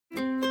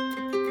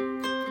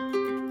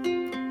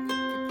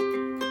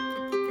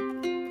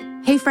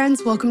Hey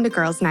friends, welcome to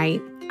Girls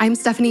Night. I'm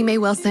Stephanie Mae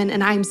Wilson,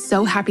 and I'm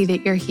so happy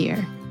that you're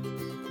here.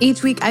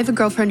 Each week, I have a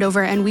girlfriend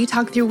over and we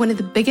talk through one of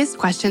the biggest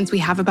questions we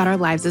have about our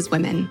lives as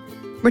women.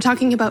 We're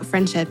talking about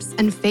friendships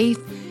and faith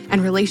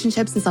and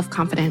relationships and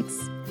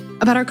self-confidence,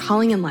 about our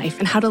calling in life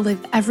and how to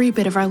live every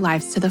bit of our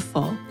lives to the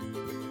full.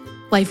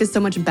 Life is so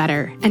much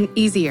better and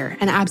easier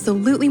and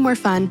absolutely more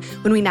fun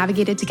when we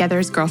navigate it together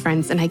as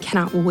girlfriends, and I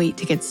cannot wait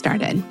to get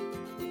started.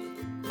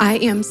 I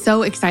am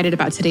so excited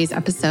about today's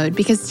episode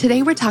because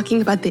today we're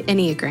talking about the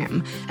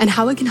Enneagram and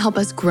how it can help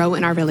us grow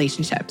in our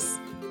relationships.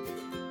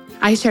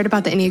 I shared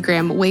about the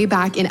Enneagram way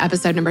back in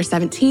episode number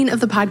 17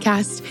 of the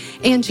podcast,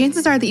 and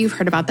chances are that you've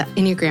heard about the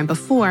Enneagram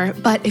before,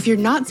 but if you're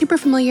not super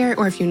familiar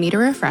or if you need a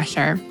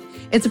refresher,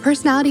 it's a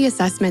personality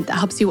assessment that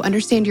helps you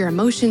understand your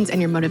emotions and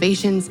your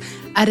motivations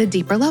at a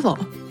deeper level.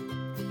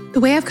 The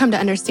way I've come to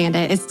understand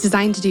it, it's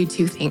designed to do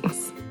two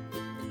things.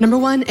 Number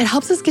one, it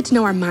helps us get to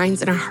know our minds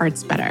and our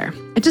hearts better.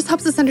 It just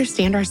helps us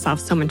understand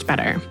ourselves so much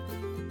better.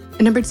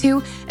 And number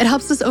two, it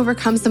helps us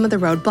overcome some of the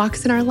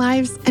roadblocks in our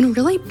lives and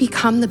really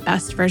become the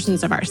best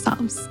versions of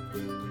ourselves.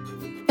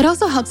 It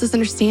also helps us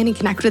understand and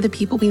connect with the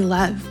people we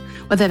love,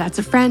 whether that's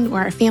a friend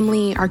or our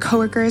family, our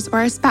coworkers, or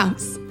our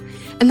spouse.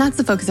 And that's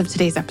the focus of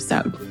today's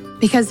episode.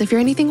 Because if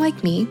you're anything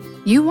like me,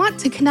 you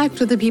want to connect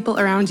with the people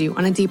around you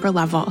on a deeper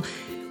level,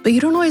 but you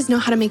don't always know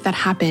how to make that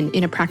happen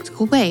in a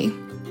practical way.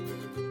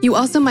 You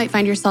also might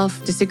find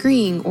yourself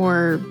disagreeing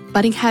or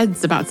butting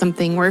heads about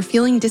something or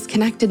feeling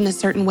disconnected in a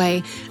certain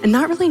way and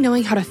not really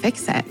knowing how to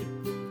fix it.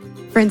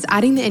 Friends,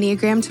 adding the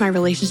Enneagram to my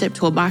relationship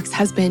toolbox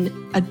has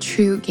been a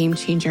true game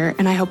changer,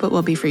 and I hope it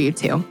will be for you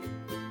too.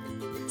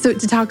 So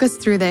to talk us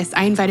through this,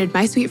 I invited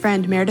my sweet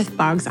friend Meredith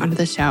Boggs onto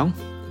the show.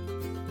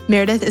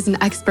 Meredith is an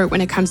expert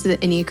when it comes to the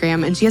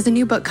Enneagram, and she has a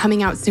new book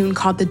coming out soon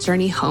called The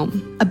Journey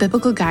Home, a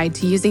biblical guide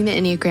to using the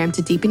Enneagram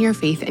to deepen your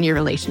faith and your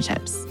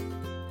relationships.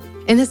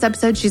 In this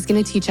episode, she's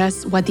going to teach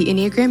us what the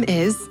Enneagram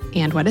is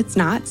and what it's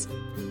not.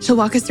 She'll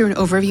walk us through an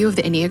overview of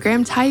the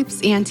Enneagram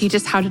types and teach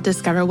us how to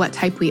discover what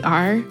type we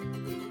are.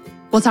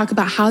 We'll talk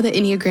about how the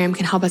Enneagram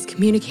can help us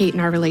communicate in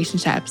our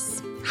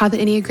relationships, how the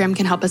Enneagram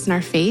can help us in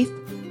our faith,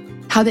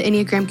 how the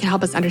Enneagram can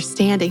help us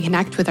understand and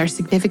connect with our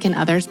significant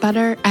others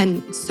better,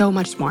 and so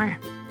much more.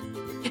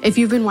 If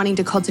you've been wanting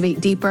to cultivate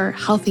deeper,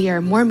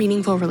 healthier, more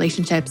meaningful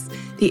relationships,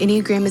 the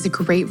Enneagram is a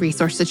great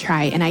resource to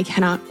try, and I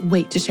cannot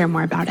wait to share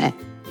more about it.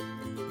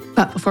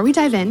 But before we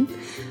dive in,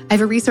 I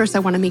have a resource I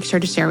want to make sure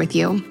to share with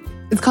you.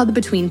 It's called The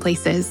Between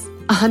Places,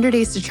 100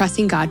 Days to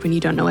Trusting God When You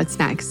Don't Know What's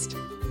Next.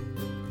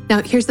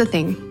 Now, here's the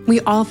thing. We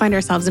all find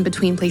ourselves in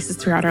between places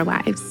throughout our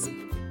lives.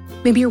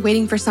 Maybe you're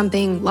waiting for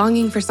something,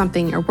 longing for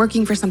something, or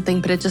working for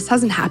something, but it just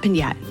hasn't happened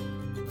yet.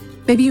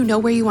 Maybe you know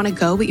where you want to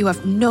go, but you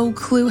have no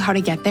clue how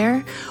to get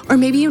there. Or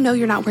maybe you know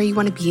you're not where you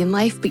want to be in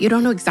life, but you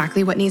don't know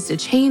exactly what needs to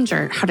change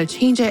or how to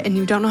change it, and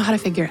you don't know how to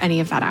figure any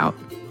of that out.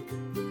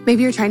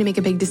 Maybe you're trying to make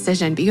a big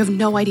decision, but you have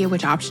no idea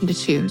which option to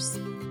choose.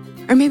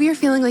 Or maybe you're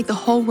feeling like the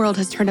whole world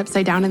has turned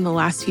upside down in the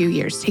last few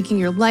years, taking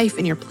your life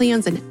and your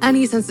plans and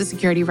any sense of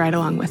security right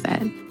along with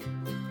it.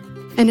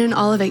 And in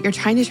all of it, you're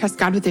trying to trust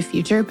God with the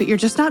future, but you're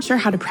just not sure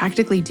how to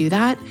practically do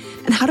that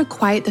and how to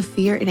quiet the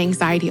fear and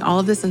anxiety all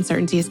of this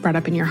uncertainty has brought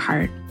up in your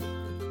heart.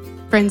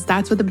 Friends,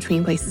 that's what the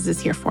Between Places is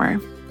here for.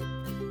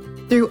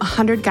 Through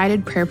 100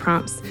 guided prayer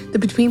prompts, the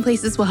Between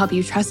Places will help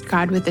you trust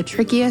God with the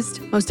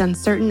trickiest, most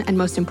uncertain, and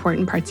most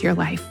important parts of your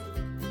life.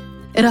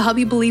 It'll help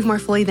you believe more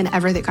fully than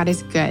ever that God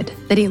is good,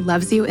 that He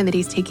loves you, and that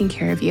He's taking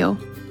care of you.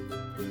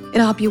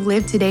 It'll help you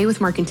live today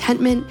with more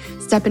contentment,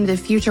 step into the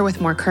future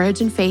with more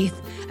courage and faith,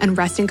 and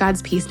rest in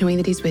God's peace knowing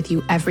that He's with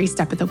you every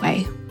step of the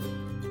way.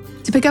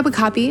 To pick up a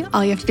copy,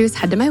 all you have to do is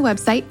head to my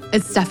website.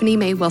 It's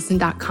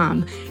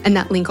stephaniemaywilson.com, and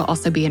that link will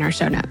also be in our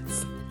show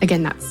notes.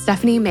 Again, that's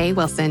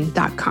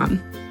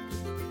stephaniemaywilson.com.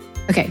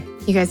 Okay,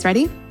 you guys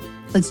ready?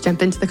 Let's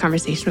jump into the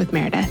conversation with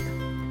Meredith.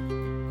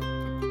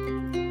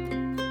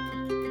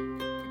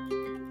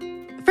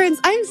 Friends,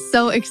 I'm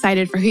so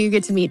excited for who you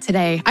get to meet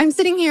today. I'm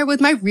sitting here with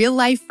my real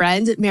life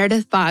friend,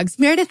 Meredith Boggs.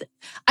 Meredith,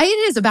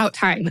 it is about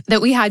time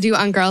that we had you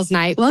on Girls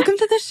Night. Welcome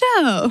to the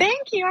show.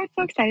 Thank you. I'm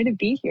so excited to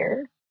be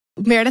here.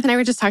 Meredith and I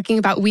were just talking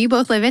about, we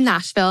both live in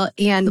Nashville.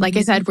 And like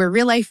I said, we're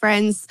real life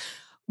friends.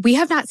 We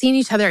have not seen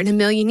each other in a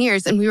million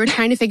years, and we were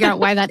trying to figure out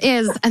why that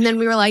is. And then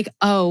we were like,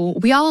 oh,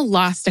 we all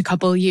lost a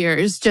couple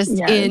years just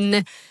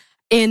in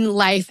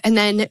life. And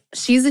then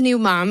she's a new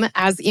mom,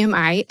 as am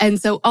I.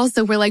 And so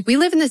also we're like, we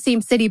live in the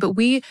same city, but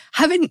we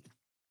haven't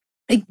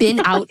been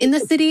out in the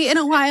city in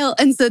a while.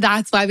 And so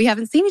that's why we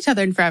haven't seen each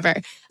other in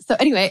forever. So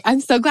anyway, I'm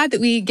so glad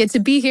that we get to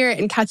be here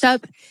and catch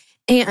up.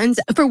 And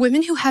for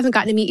women who haven't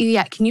gotten to meet you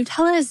yet, can you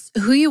tell us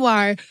who you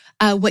are,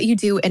 what you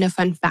do, and a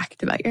fun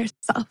fact about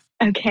yourself?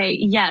 Okay.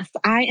 Yes,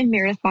 I am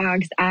Meredith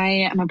Boggs.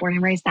 I am a born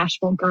and raised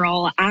Nashville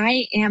girl.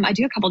 I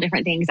do a couple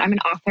different things. I'm an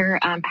author.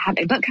 I have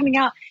a book coming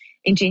out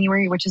in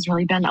January, which has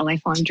really been a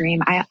lifelong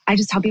dream. I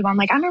just tell people,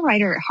 I'm a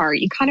writer at heart.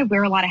 You kind of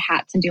wear a lot of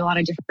hats and do a lot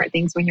of different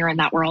things when you're in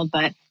that world,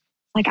 but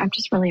I'm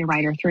just really a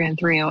writer through and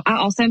through. I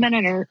also am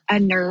a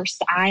nurse.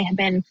 I have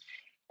been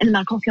in the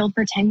medical field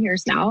for 10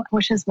 years now,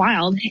 which is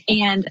wild,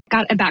 and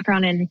got a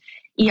background in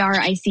ER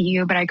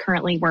ICU, but I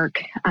currently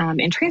work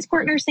in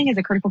transport nursing as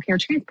a critical care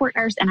transport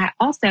nurse. And I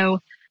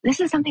also, this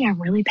is something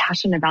I'm really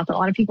passionate about that a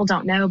lot of people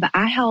don't know, but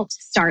I helped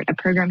start a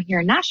program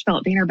here in Nashville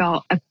at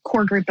Vanderbilt, a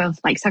core group of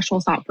like sexual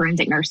assault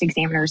forensic nurse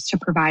examiners to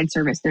provide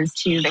services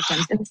to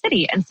victims in the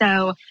city. And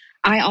so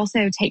I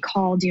also take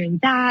call doing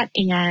that.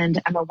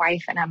 And I'm a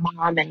wife and a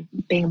mom, and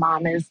being a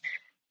mom is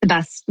the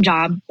best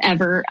job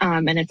ever.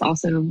 And it's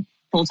also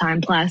full-time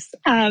plus.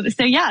 So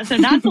that's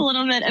a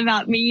little bit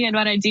about me and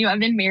what I do. I've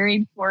been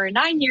married for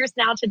 9 years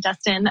now to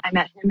Justin. I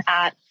met him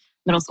at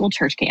middle school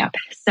church camp.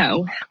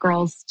 So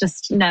girls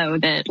just know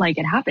that like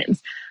it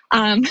happens.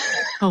 All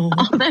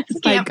those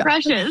camp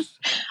crushes.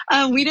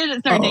 We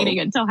didn't start dating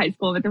until high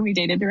school, but then we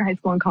dated through high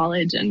school and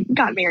college and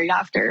got married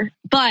after.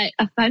 But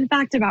a fun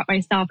fact about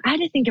myself, I had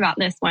to think about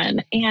this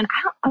one. And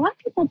a lot of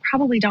people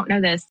probably don't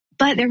know this,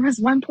 but there was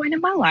one point in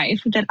my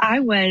life that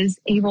I was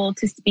able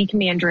to speak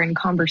Mandarin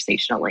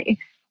conversationally.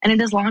 And it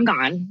is long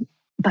gone,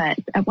 but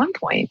at one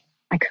point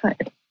I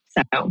could.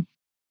 So,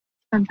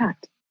 fun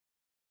fact.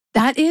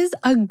 That is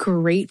a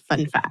great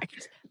fun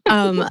fact.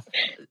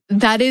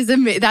 That is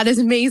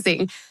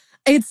amazing.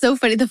 It's so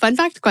funny. The fun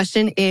fact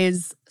question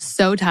is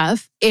so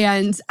tough.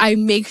 And I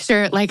make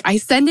sure, like, I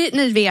send it in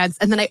advance.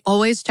 And then I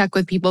always check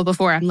with people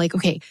before. I'm like,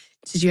 okay,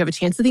 did you have a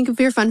chance to think of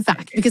your fun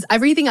fact? Because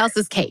everything else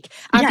is cake.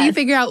 After you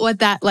figure out what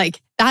that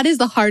is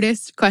the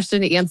hardest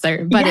question to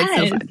answer, but it's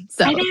so fun.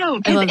 So I know.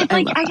 It's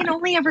like, I can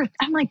only ever,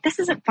 I'm like, this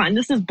isn't fun.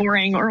 This is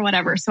boring or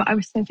whatever. So I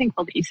was so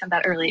thankful that you said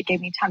that early. It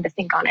gave me time to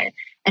think on it.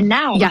 And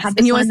now I have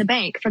this one in the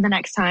bank for the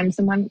next time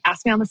someone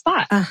asks me on the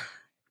spot.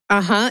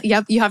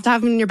 Yep. You have to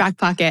have them in your back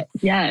pocket.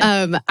 Yes.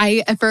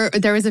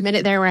 There was a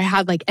minute there where I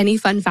had like any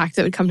fun fact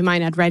that would come to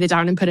mind, I'd write it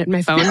down and put it in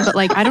my phone. But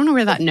like, I don't know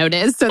where that note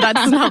is. So that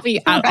doesn't help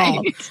me at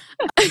all.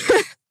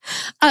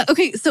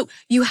 Okay. So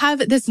you have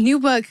this new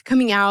book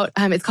coming out.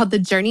 It's called The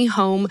Journey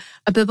Home,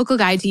 a biblical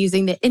guide to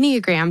using the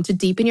Enneagram to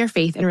deepen your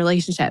faith and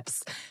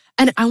relationships.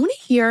 And I want to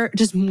hear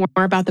just more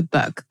about the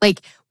book.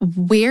 Like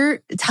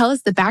tell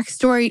us the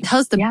backstory, tell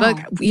us the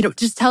book,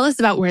 just tell us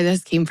about where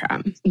this came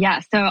from. Yeah.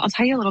 So I'll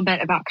tell you a little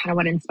bit about kind of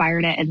what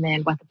inspired it and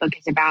then what the book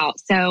is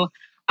about. So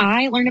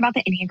I learned about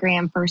the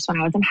Enneagram first when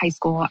I was in high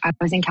school. I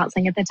was in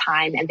counseling at the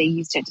time, and they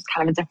used it just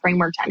kind of as a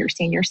framework to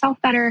understand yourself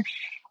better.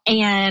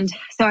 And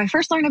so I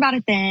first learned about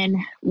it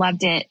then,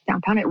 loved it,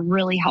 found it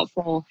really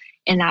helpful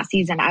in that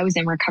season. I was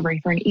in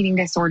recovery for an eating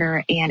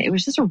disorder, and it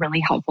was just a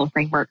really helpful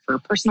framework for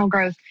personal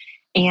growth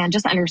and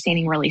just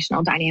understanding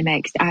relational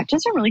dynamics at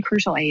just a really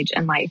crucial age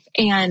in life.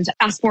 And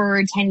fast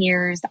forward 10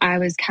 years, I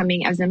was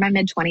in my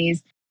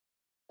mid-20s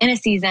in a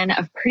season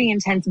of pretty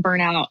intense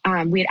burnout.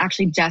 We had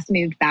actually just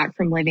moved back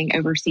from living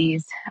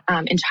overseas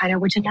in China,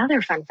 which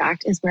another fun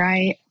fact is where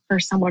I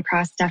first stumbled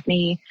across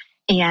Stephanie.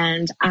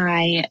 And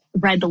I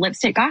read the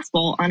Lipstick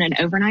Gospel on an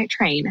overnight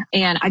train.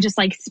 And I just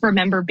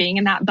remember being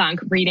in that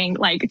bunk reading,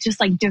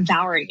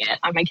 devouring it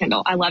on my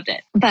Kindle. I loved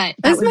it. But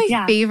that was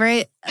my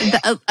favorite.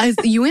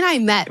 You and I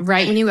met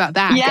right when you got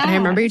back. Yeah. And I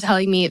remember you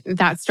telling me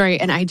that story.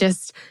 And it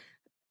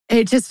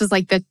just was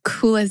like the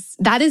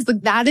coolest. That is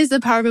the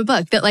power of a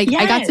book that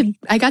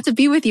I got to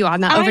be with you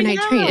on that overnight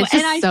train. It's just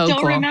and I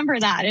still remember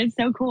that. It's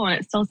so cool. And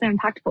it's still so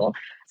impactful.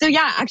 So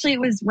yeah, actually it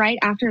was right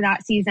after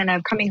that season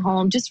of coming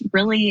home, just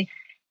really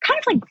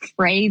kind of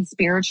frayed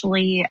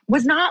spiritually,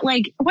 wasn't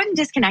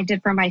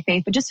disconnected from my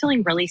faith, but just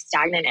feeling really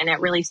stagnant and it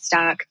really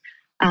stuck.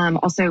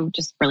 Also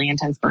just really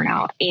intense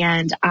burnout.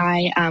 And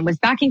I was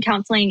back in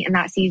counseling in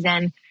that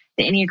season.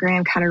 The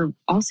Enneagram kind of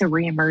also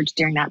reemerged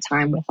during that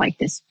time with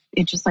this,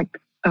 it just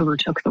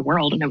overtook the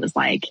world. And it was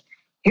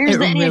here's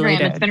the Enneagram.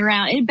 Really it's been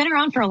around. It had been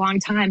around for a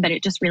long time, but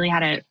it just really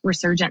had a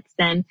resurgence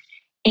then.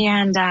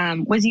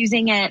 And was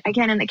using it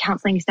again in the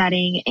counseling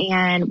setting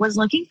and was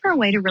looking for a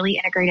way to really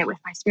integrate it with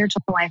my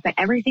spiritual life. But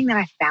everything that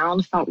I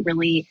found felt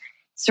really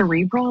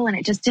cerebral and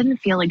it just didn't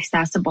feel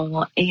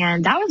accessible.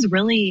 And that was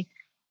really,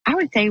 I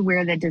would say,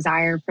 where the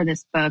desire for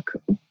this book,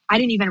 I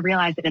didn't even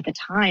realize it at the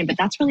time, but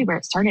that's really where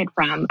it started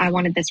from. I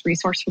wanted this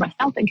resource for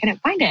myself and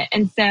couldn't find it.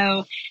 And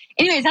so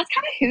anyways, that's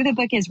kind of who the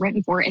book is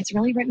written for. It's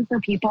really written for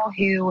people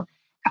who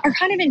are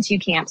kind of in two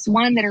camps.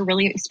 One, that are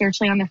really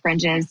spiritually on the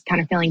fringes,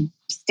 kind of feeling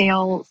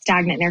stale,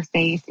 stagnant in their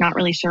faith, not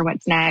really sure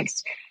what's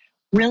next,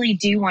 really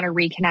do want to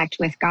reconnect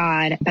with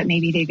God, but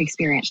maybe they've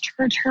experienced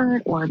church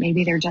hurt, or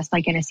maybe they're just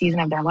in a season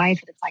of their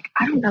life. It's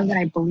I don't know that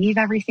I believe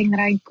everything that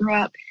I grew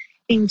up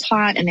being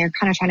taught, and they're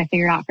kind of trying to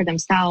figure it out for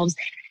themselves.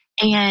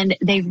 And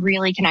they've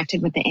really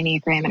connected with the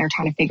Enneagram and are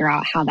trying to figure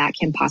out how that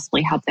can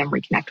possibly help them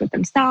reconnect with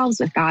themselves,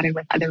 with God, and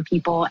with other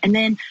people. And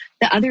then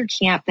the other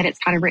camp that it's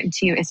kind of written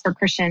to is for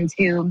Christians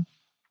who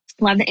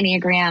love the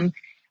Enneagram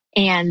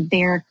and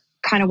they're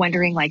kind of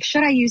wondering,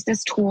 should I use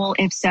this tool?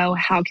 If so,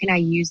 how can I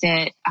use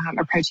it,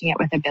 approaching it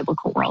with a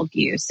biblical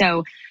worldview?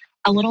 So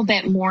a little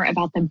bit more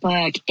about the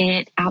book.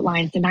 It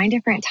outlines the 9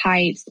 different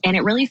types, and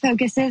it really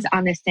focuses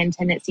on the sin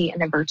tendency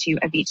and the virtue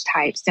of each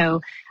type.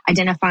 So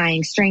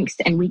identifying strengths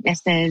and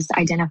weaknesses,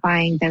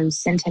 identifying those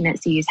sin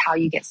tendencies, how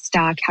you get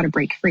stuck, how to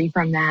break free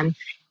from them,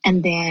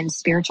 and then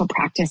spiritual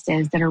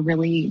practices that are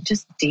really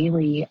just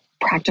daily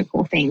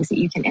practical things that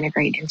you can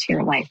integrate into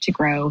your life to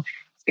grow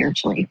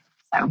spiritually.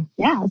 So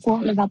yeah, that's a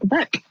little bit about the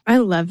book. I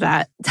love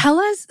that. Tell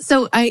us,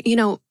 so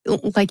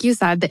like you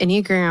said, the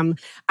Enneagram,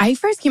 I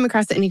first came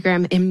across the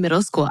Enneagram in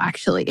middle school,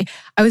 actually.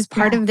 I was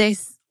part of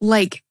this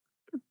like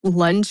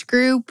lunch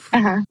group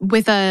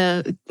with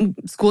a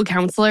school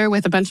counselor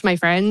with a bunch of my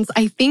friends.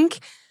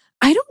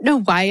 I don't know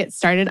why it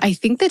started. I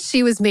think that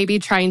she was maybe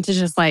trying to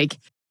just like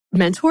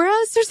mentor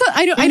us or something.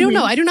 I don't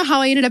know. I don't know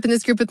how I ended up in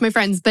this group with my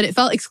friends, but it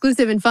felt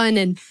exclusive and fun.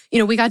 And,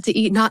 we got to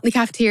eat not in the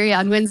cafeteria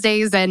on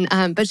Wednesdays. And,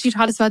 but she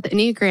taught us about the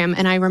Enneagram.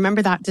 And I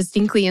remember that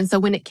distinctly. And so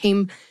when it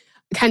came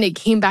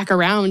back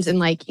around and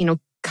like,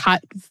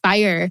 caught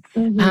fire,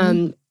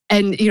 and,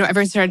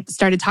 everyone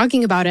started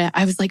talking about it,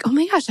 I was like, oh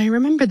my gosh, I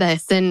remember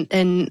this,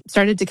 and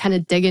started to kind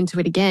of dig into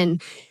it again.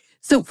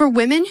 So for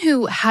women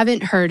who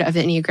haven't heard of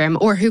the Enneagram,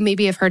 or who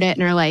maybe have heard of it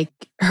and are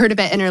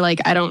like,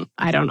 I don't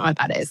know what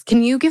that is.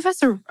 Can you give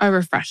us a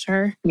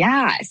refresher?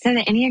 Yeah. So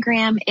the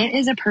Enneagram, it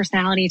is a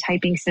personality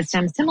typing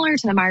system similar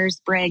to the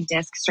Myers-Briggs,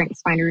 DISC,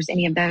 StrengthsFinders,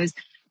 any of those.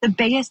 The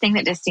biggest thing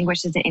that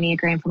distinguishes the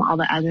Enneagram from all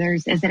the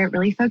others is that it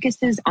really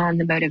focuses on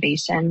the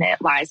motivation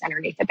that lies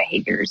underneath the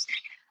behaviors.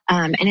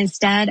 And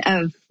instead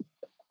of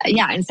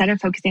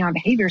focusing on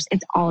behaviors,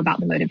 it's all about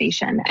the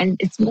motivation. And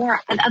it's more,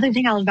 the other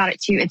thing I love about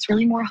it too, it's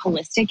really more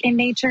holistic in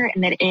nature,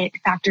 and that it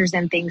factors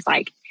in things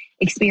like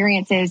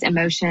experiences,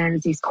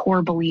 emotions, these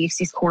core beliefs,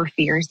 these core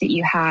fears that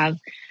you have.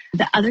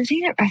 The other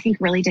thing that I think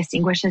really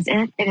distinguishes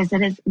it is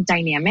that it's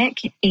dynamic.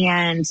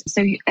 And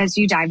so as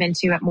you dive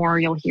into it more,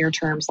 you'll hear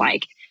terms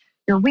like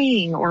your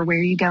wing, or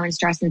where you go in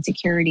stress and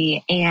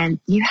security. And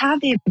you have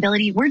the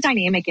ability, we're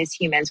dynamic as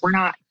humans. We're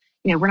not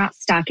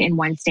stuck in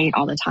one state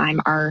all the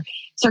time. Our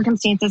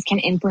circumstances can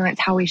influence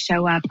how we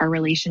show up, our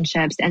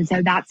relationships. And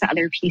so that's the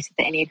other piece that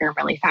the Enneagram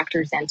really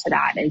factors into,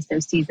 that is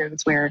those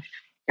seasons where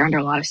you're under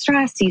a lot of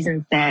stress,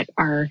 seasons that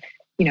are,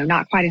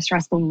 not quite as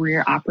stressful, where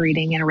you're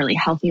operating in a really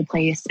healthy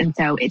place. And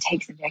so it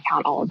takes into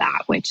account all of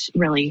that, which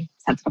really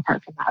sets it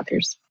apart from the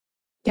others.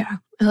 Yeah,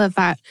 I love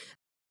that.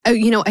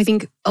 I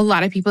think a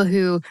lot of people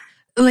who,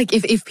 like,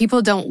 if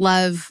people don't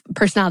love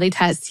personality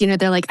tests,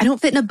 they're like, I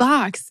don't fit in a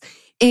box.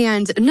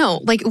 And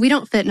no, like, we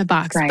don't fit in a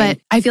box, right. But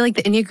I feel like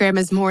the Enneagram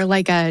is more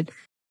like a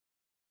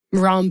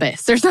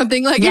rhombus or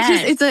something. Like,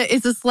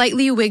 it's a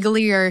slightly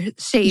wigglier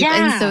shape.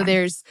 Yeah. And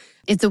so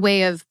it's a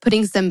way of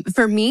putting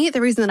for me,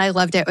 the reason that I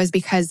loved it was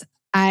because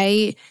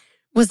I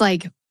was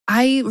like,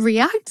 I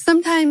react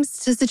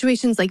sometimes to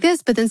situations like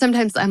this, but then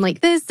sometimes I'm like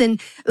this.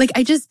 And like,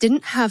 I just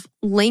didn't have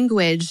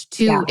language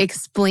to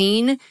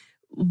explain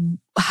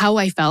how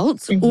I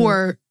felt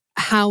or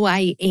how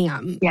I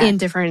am in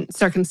different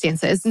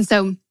circumstances. And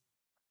so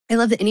I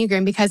love the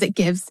Enneagram because it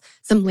gives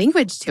some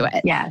language to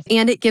it. Yes.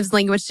 And it gives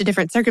language to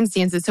different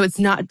circumstances. So it's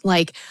not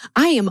like,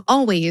 I am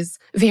always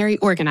very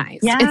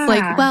organized. Yeah. It's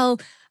like, well,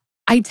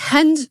 I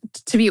tend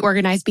to be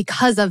organized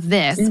because of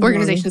this.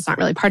 Organization is not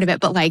really part of it,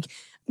 but like,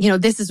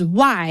 this is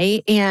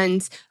why.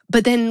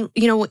 But then,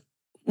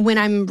 when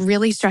I'm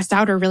really stressed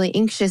out or really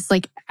anxious,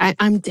 like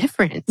I'm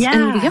different.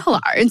 And we all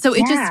are. And so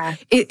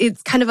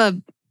it's kind of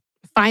a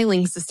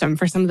filing system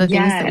for some of the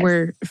things that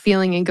we're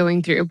feeling and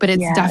going through. But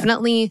it's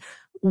definitely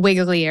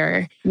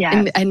wigglier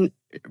and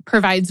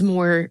provides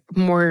more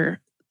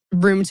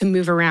room to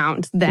move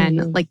around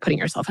than like putting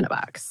yourself in a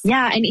box.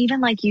 Yeah. And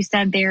even like you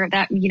said there,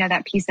 that,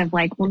 that piece of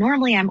like, well,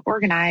 normally I'm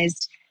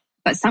organized,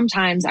 but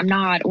sometimes I'm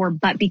not,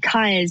 but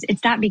because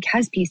it's that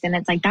because piece. And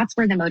it's like, that's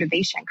where the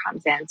motivation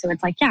comes in. So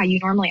it's like, yeah, you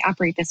normally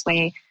operate this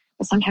way,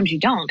 but sometimes you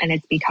don't. And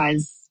it's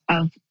because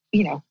of,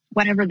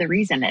 whatever the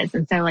reason is.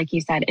 And so like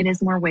you said, it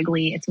is more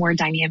wiggly. It's more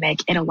dynamic.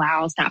 It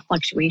allows that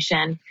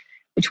fluctuation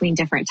between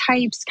different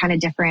types, kind of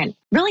different,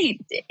 really,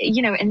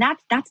 and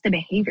that's the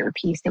behavior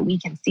piece that we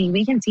can see.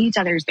 We can see each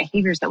other's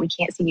behaviors, but we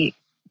can't see,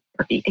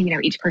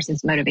 each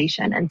person's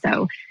motivation. And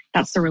so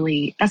that's the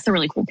really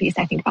cool piece,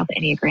 I think, about the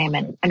Enneagram,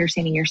 and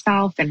understanding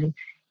yourself and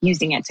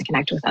using it to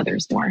connect with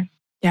others more.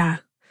 Yeah.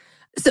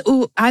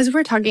 So as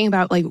we're talking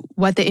about like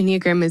what the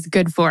Enneagram is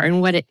good for and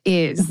what it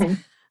is,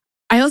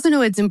 I also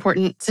know it's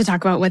important to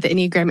talk about what the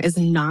Enneagram is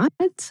not.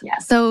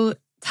 Yes. So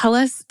tell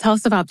us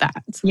about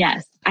that.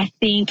 Yes. I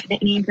think the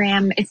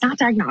Enneagram, it's not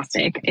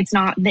diagnostic. It's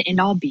not the end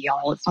all be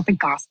all. It's not the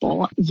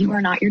gospel. You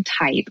are not your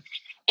type.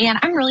 And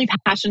I'm really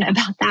passionate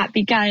about that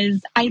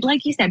because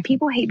like you said,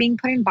 people hate being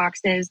put in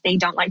boxes. They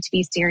don't like to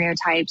be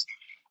stereotyped.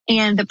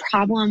 And the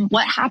problem,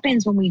 what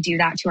happens when we do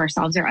that to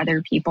ourselves or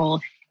other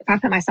people, if I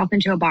put myself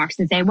into a box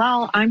and say,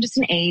 well, I'm just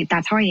an 8,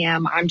 that's how I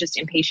am, I'm just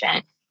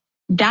impatient,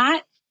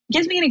 that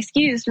gives me an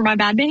excuse for my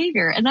bad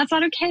behavior. And that's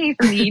not okay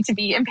for me to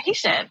be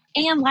impatient.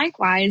 And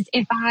likewise,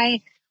 if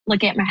I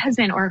look at my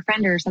husband or a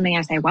friend or something,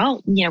 I say,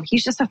 well,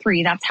 he's just a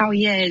 3. That's how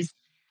he is.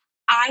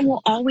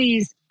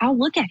 I'll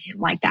look at him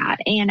like that.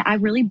 And I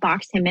really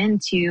box him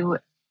into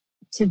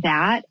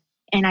that.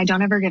 And I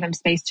don't ever give him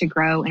space to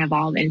grow and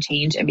evolve and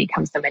change and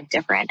become something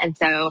different. And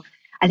so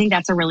I think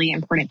that's a really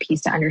important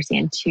piece to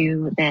understand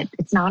too, that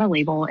it's not a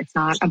label. It's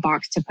not a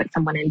box to put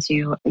someone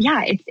into.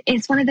 Yeah,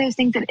 it's one of those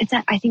things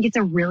that I think it's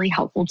a really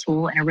helpful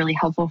tool and a really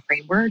helpful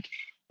framework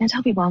I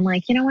tell people, I'm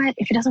like, you know what?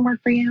 If it doesn't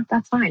work for you,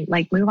 that's fine.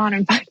 Like move on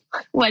and find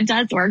what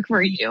does work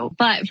for you.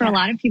 But for a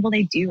lot of people,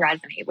 they do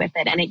resonate with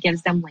it. And it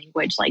gives them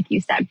language, like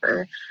you said,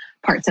 for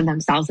parts of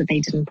themselves that they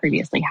didn't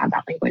previously have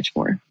that language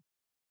for.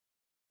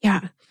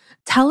 Yeah.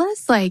 Tell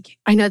us, like,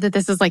 I know that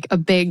this is like a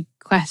big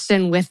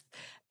question with,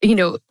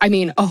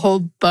 a whole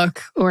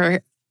book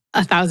or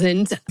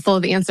 1,000 full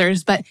of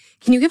answers, but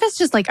can you give us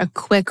just like a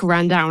quick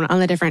rundown on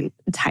the different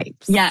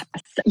types? Yes.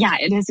 Yeah,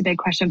 it is a big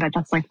question, but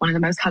that's like one of the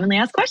most commonly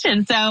asked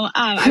questions. So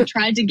I've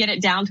tried to get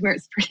it down to where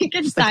it's pretty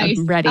concise. Like,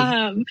 I'm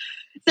ready.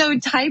 So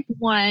type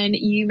 1,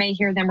 you may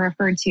hear them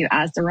referred to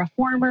as the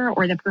reformer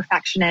or the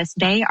perfectionist.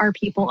 They are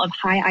people of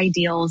high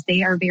ideals.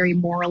 They are very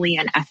morally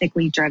and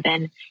ethically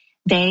driven.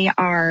 They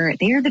are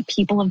the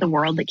people of the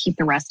world that keep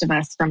the rest of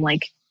us from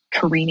like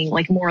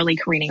morally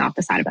careening off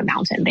the side of a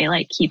mountain. They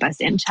like keep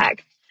us in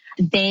check.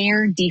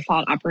 Their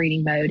default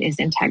operating mode is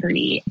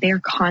integrity.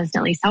 They're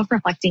constantly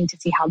self-reflecting to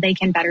see how they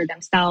can better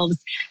themselves.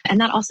 And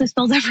that also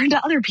spills over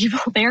into other people.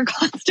 They're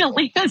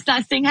constantly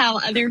assessing how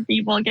other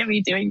people can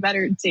be doing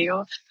better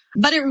too.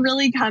 But it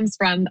really comes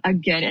from a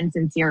good and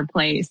sincere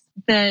place.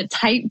 The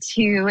type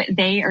 2,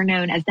 they are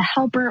known as the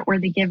helper or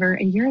the giver.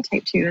 And you're a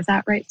type 2. Is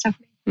that right,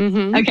 Stephanie?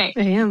 Mm-hmm. Okay.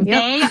 I am.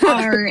 Yep. They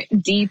are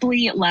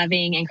deeply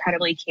loving,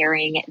 incredibly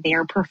caring.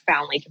 They're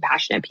profoundly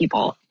compassionate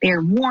people.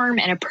 They're warm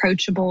and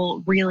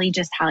approachable, really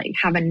just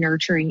have a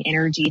nurturing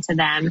energy to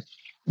them.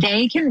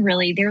 They're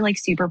like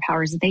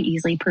superpowers that they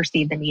easily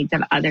perceive the needs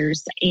of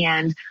others.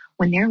 And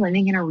when they're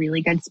living in a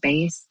really good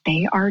space,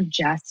 they are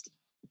just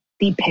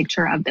the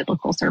picture of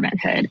biblical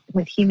servanthood,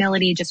 with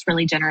humility, just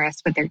really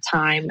generous with their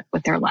time,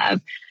 with their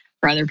love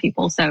for other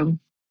people. So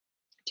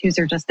 2s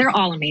are they're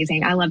all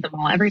amazing. I love them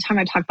all. Every time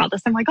I talk about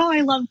this, I'm like, oh, I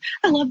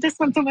love this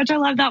one so much. I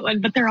love that one,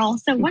 but they're all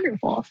so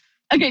wonderful.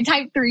 Okay,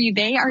 type 3,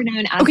 they are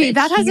known as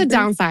that has a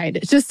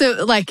downside. Just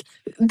so like,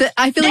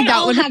 I feel like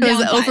that one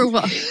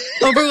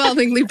was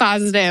overwhelmingly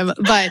positive,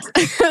 but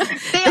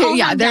they all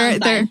have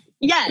they're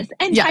yes.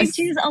 And type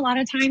 2s, a lot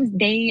of times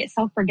they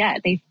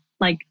self-forget. They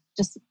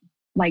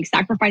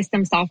sacrifice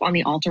themselves on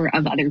the altar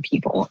of other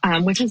people,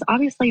 which is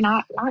obviously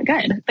not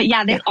good. But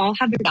yeah, they all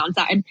have their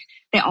downside.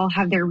 They all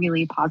have their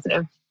really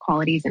positive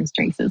qualities and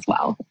strengths as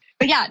well.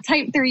 But yeah,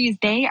 type 3s,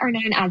 they are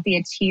known as the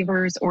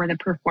achievers or the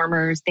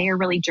performers. They are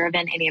really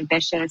driven and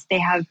ambitious. They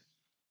have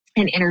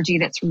an energy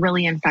that's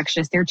really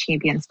infectious. They're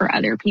champions for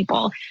other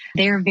people.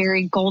 They're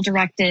very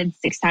goal-directed,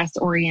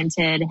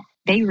 success-oriented.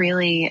 They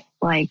really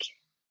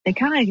they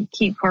kind of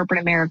keep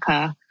corporate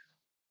America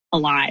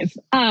alive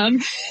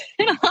in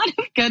a lot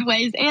of good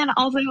ways and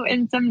also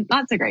in some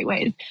not so great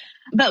ways.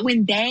 But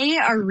when they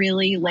are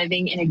really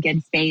living in a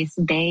good space,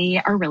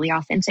 they are really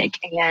authentic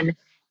and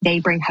they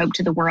bring hope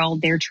to the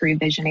world. They're true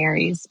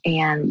visionaries.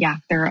 And yeah,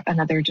 they're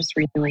another just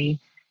really,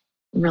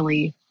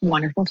 really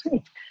wonderful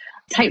type.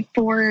 Type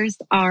 4s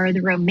are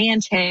the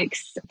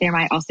romantics. They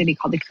might also be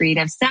called the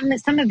creatives.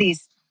 Some of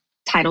these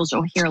titles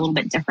you'll hear a little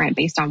bit different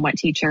based on what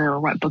teacher or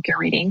what book you're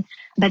reading,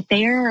 but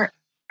they're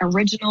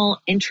original,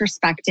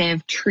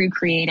 introspective, true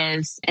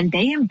creatives, and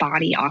they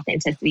embody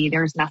authenticity.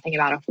 There's nothing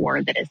about a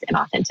 4 that is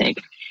inauthentic.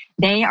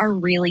 They are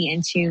really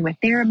in tune with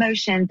their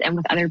emotions and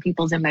with other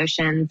people's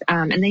emotions.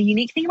 And the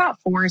unique thing about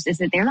 4s is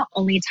that they're the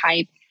only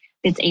type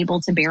that's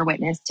able to bear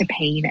witness to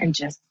pain and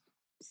just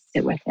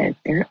sit with it.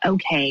 They're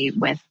okay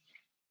with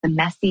the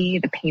messy,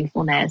 the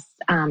painfulness,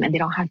 and they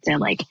don't have to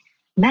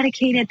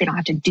medicate it. They don't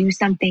have to do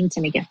something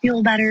to make it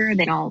feel better.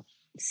 They don't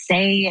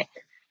say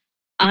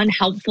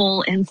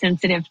unhelpful,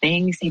 insensitive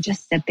things. They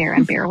just sit there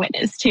and bear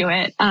witness to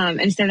it.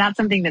 And so that's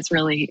something that's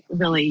really,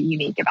 really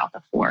unique about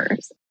the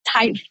 4s.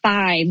 Type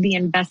 5, the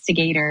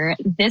investigator.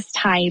 This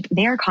type,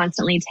 they are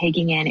constantly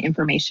taking in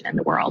information in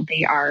the world.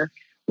 They are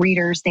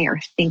readers. They are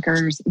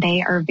thinkers.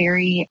 They are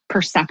very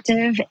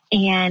perceptive,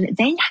 and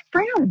they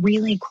bring a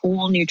really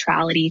cool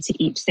neutrality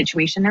to each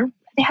situation.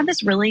 They have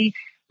this really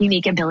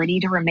unique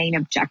ability to remain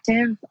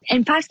objective.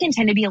 And 5s can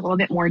tend to be a little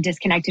bit more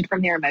disconnected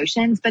from their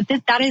emotions, but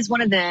that is one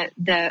of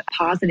the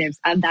positives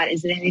of that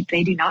is that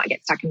they do not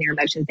get stuck in their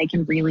emotions. They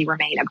can really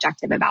remain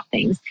objective about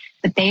things.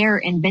 But they are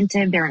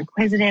inventive, they're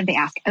inquisitive, they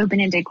ask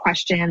open-ended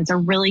questions, they're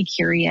really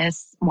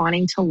curious,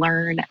 wanting to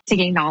learn, to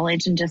gain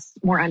knowledge and just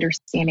more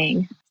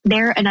understanding.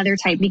 They're another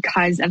type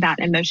because of that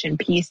emotion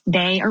piece.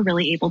 They are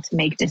really able to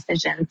make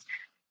decisions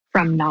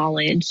from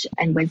knowledge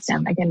and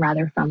wisdom, again,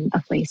 rather from a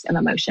place of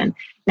emotion.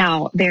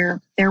 Now, their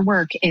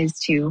work is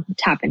to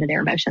tap into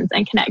their emotions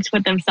and connect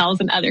with themselves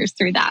and others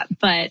through that.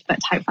 But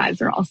type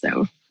 5s are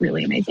also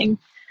really amazing.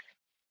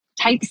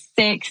 Type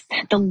 6,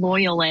 the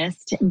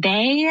loyalist,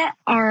 they're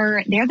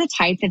the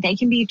type that they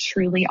can be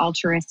truly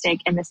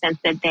altruistic in the sense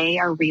that they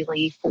are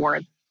really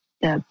for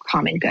the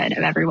common good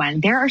of everyone.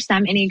 There are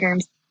some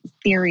Enneagram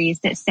theories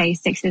that say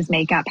 6s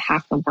make up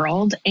half the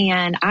world.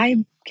 And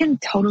I can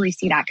totally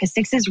see that because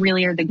 6s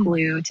really are the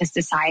glue to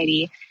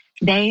society.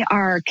 They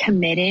are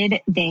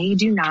committed. They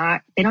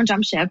don't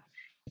jump ship.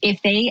 If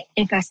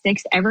a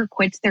 6 ever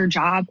quits their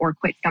job or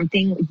quits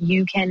something,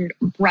 you can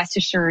rest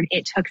assured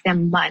it took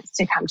them months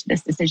to come to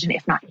this decision,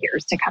 if not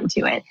years to come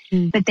to it.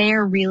 But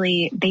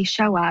they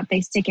show up,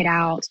 they stick it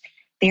out.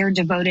 They're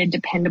devoted,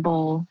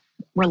 dependable,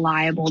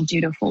 reliable,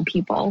 dutiful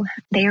people.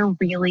 They are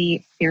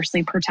really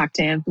fiercely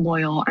protective,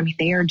 loyal. I mean,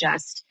 they are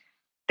just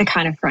the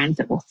kind of friends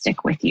that will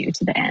stick with you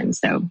to the end.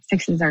 So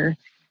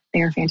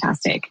they are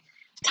fantastic.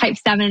 Type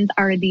 7s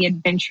are the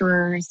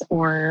adventurers,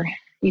 or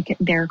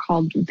they're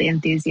called the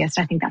enthusiasts.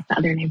 I think that's the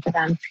other name for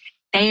them.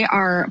 They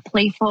are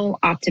playful,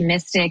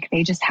 optimistic.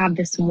 They just have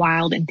this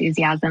wild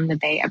enthusiasm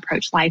that they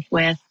approach life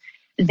with.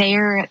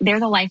 They're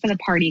the life of the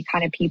party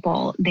kind of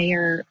people. They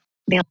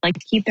like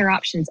to keep their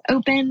options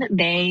open.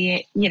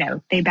 They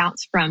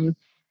bounce from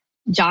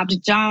job to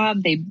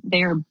job.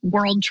 They're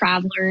world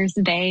travelers.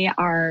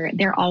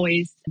 They're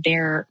always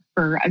there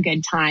for a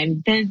good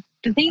time.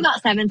 The thing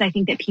about 7s I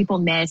think that people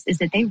miss is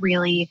that they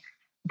really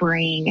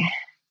bring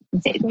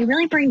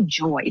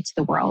joy to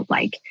the world.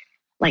 Like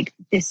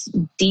this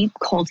deep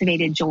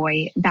cultivated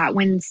joy that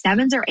when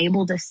 7s are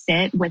able to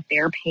sit with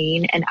their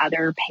pain and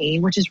other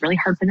pain, which is really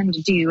hard for them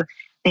to do,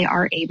 they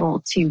are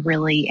able to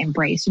really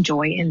embrace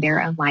joy in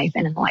their own life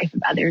and in the life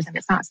of others. And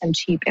it's not some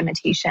cheap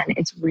imitation.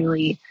 It's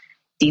really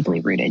deeply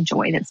rooted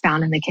joy that's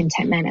found in the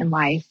contentment in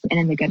life and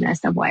in the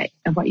goodness of what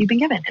you've been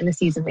given in the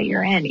season that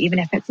you're in, even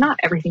if it's not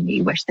everything that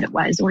you wish that it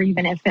was, or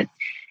even if it's,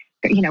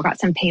 got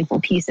some painful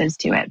pieces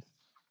to it.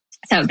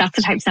 So that's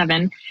the type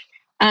 7.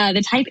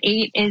 The type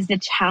 8 is the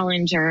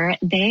challenger.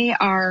 They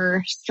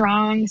are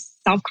strong,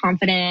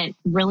 self-confident,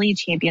 really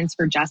champions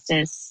for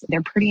justice.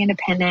 They're pretty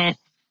independent,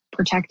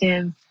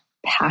 protective,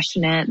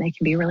 passionate. They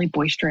can be really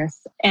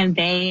boisterous. And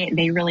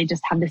they really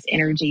just have this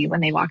energy when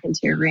they walk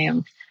into your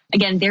room.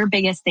 Again, their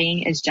biggest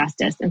thing is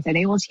justice. And so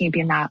they will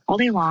champion that all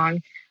day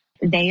long.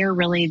 They are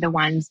really the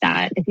ones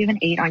that if you have an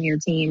 8 on your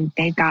team,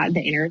 they've got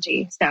the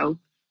energy. So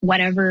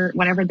whatever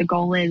the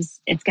goal is,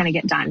 it's going to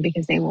get done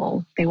because they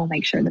will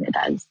make sure that it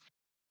does.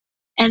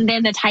 And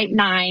then the type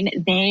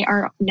 9, they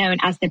are known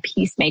as the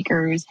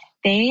peacemakers.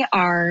 They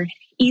are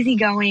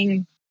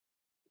easygoing,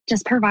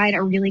 just provide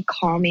a really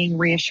calming,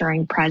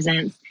 reassuring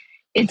presence.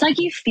 It's like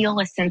you feel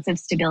a sense of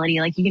stability,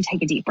 like you can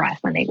take a deep breath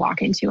when they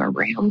walk into a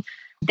room.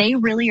 They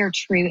really are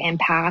true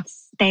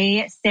empaths.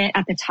 They sit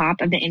at the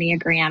top of the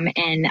Enneagram,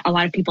 and a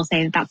lot of people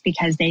say that that's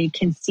because they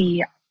can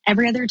see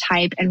every other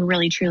type and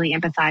really truly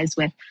empathize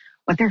with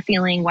what they're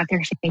feeling, what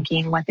they're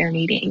thinking, what they're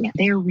needing.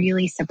 They're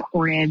really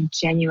supportive,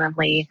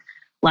 genuinely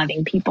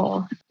loving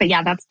people. But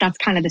yeah, that's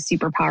kind of the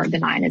superpower of the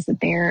 9 is that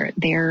they're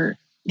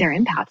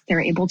empaths.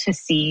 They're able to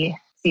see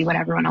what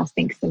everyone else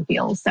thinks and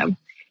feels. So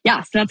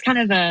yeah, so that's kind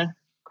of a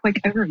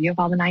quick overview of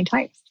all the 9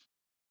 types.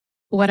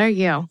 What are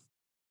you?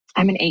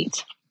 I'm an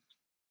 8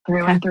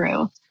 through and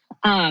through.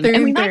 And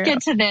we might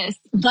get to this,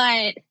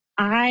 but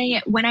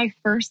when I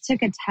first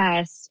took a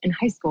test in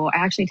high school, I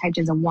actually typed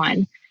as a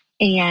 1.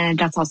 And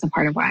that's also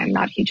part of why I'm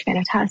not a huge fan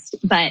of tests.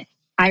 But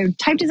I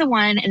typed as a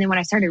 1. And then when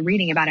I started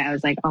reading about it, I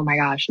was like, oh my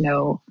gosh,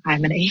 no,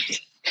 I'm an 8.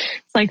 It's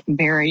like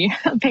very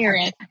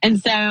apparent.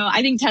 And so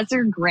I think tests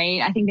are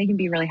great. I think they can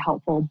be really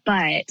helpful,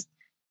 but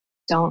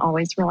don't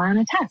always rely on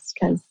a test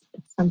because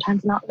it's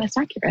sometimes not the most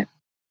accurate.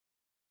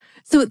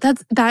 So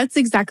that's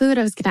exactly what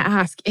I was going to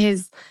ask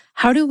is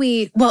how do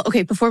we,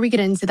 before we get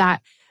into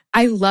that,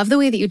 I love the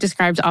way that you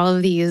described all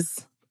of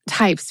these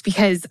types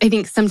because I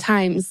think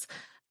sometimes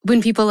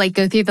when people like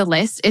go through the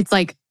list, it's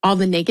like all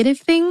the negative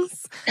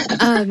things.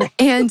 But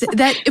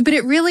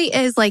it really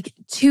is like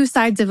 2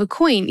 sides of a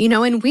coin,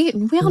 and we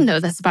all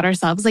know this about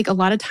ourselves. Like a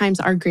lot of times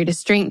our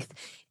greatest strength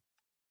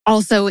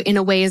also in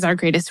a way is our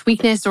greatest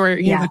weakness, or,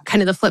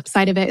 kind of the flip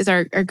side of it is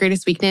our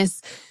greatest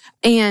weakness.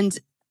 And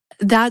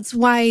that's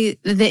why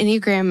the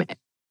Enneagram,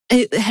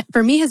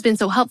 for me, has been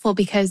so helpful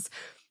because,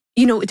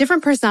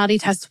 different personality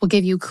tests will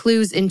give you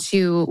clues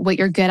into what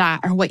you're good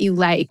at or what you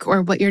like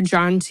or what you're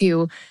drawn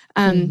to.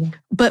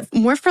 But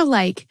more for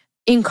like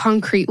in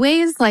concrete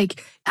ways,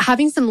 like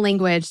having some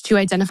language to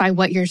identify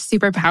what your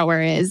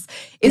superpower is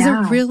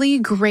a really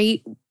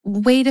great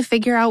way to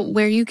figure out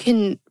where you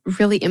can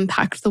really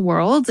impact the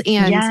world.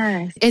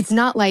 And it's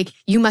not like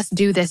you must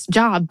do this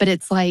job, but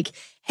it's like,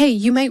 hey,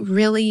 you might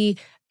really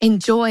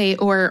enjoy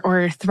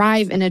or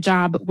thrive in a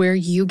job where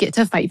you get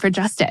to fight for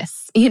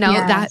justice.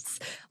 That's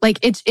like,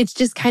 it's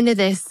just kind of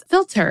this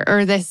filter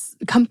or this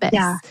compass.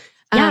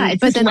 It's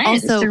but then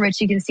lens also through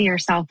which you can see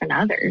yourself and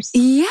others.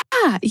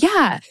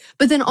 Yeah.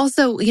 But then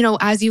also,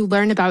 as you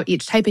learn about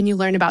each type and you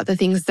learn about the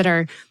things that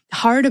are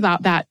hard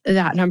about that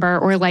number,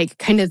 or like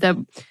kind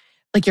of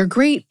you're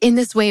great in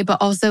this way, but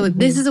also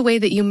this is a way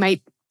that you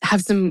might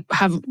have some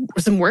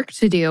work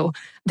to do.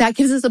 That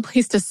gives us a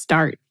place to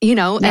start, and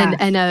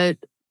a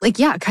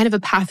kind of a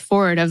path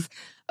forward of,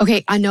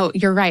 okay, I know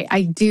you're right.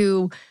 I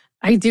do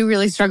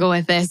really struggle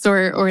with this,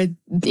 or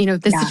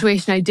this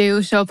situation I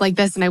do show up like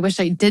this and I wish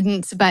I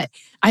didn't, but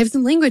I have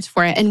some language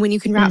for it. And when you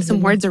can wrap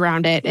some words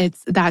around it,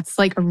 that's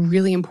like a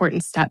really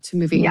important step to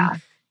moving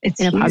it's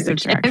in a huge. positive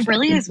direction. It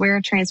really is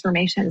where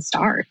transformation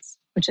starts,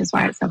 which is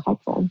why it's so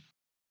helpful.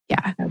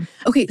 Yeah.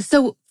 Okay.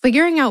 So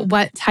figuring out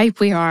what type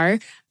we are,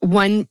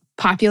 one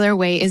popular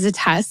way is a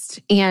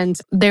test. And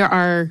there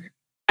are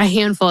a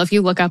handful. If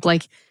you look up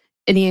like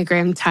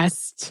Enneagram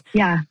test.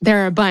 Yeah.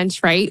 There are a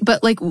bunch, right?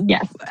 But like,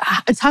 yes.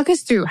 Talk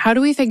us through, how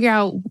do we figure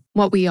out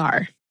what we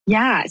are?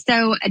 Yeah.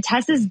 So a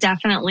test is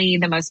definitely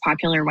the most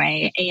popular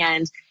way.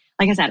 And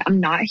like I said, I'm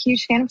not a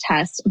huge fan of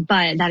tests,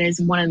 but that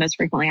is one of the most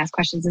frequently asked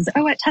questions is,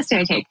 oh, what test do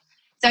I take?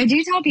 So I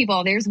do tell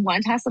people there's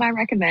one test that I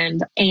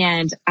recommend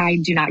and I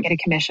do not get a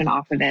commission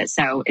off of it.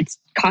 So it's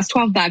cost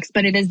 $12,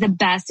 but it is the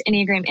best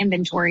Enneagram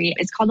inventory.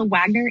 It's called the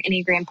Wagner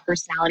Enneagram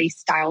Personality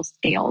Style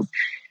Scales,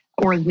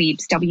 or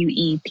WEPS,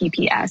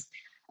 WEPPS,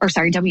 or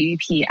sorry,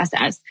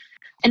 WEPSS.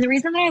 And the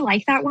reason that I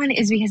like that one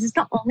is because it's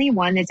the only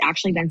one that's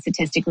actually been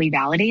statistically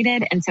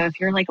validated. And so if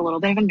you're like a little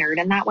bit of a nerd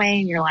in that way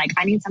and you're like,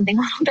 I need something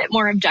a little bit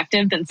more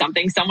objective than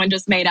something someone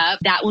just made up,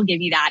 that will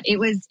give you that.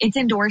 It's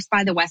endorsed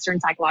by the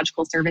Western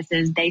Psychological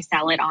Services. They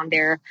sell it on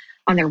their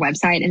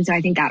website. And so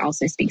I think that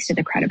also speaks to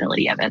the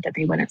credibility of it, that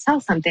they wouldn't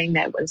sell something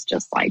that was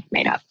just like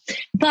made up.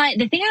 But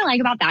the thing I like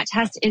about that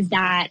test is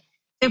that,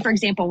 so for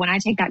example, when I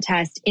take that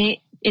test, it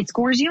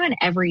scores you in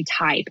every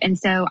type. And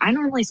so I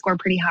normally score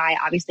pretty high.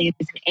 Obviously,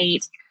 it's an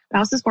 8. But I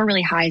also score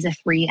really high as a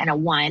 3 and a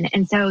 1.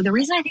 And so the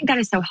reason I think that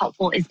is so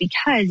helpful is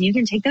because you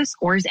can take those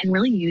scores and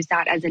really use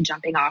that as a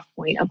jumping off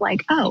point of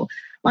like, oh,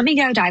 let me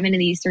go dive into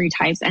these 3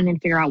 types and then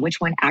figure out which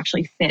one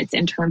actually fits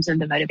in terms of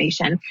the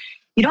motivation.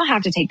 You don't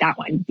have to take that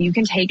one. You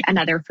can take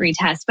another free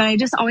test. But I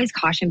just always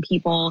caution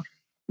people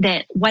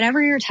that whatever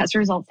your test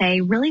results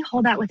say, really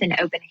hold that with an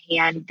open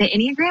hand. The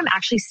Enneagram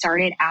actually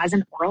started as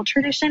an oral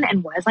tradition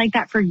and was like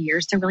that for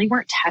years. So really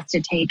weren't tests to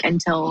take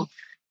until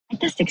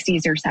the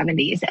 60s or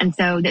 70s. And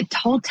so the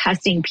whole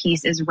testing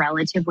piece is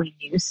relatively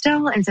new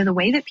still. And so the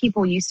way that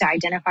people used to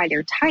identify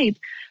their type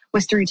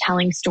was through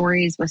telling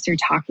stories, was through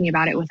talking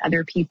about it with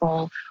other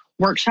people.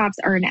 Workshops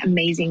are an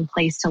amazing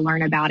place to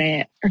learn about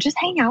it, or just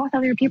hang out with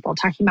other people,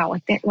 talking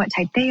about what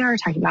type they are,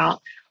 talking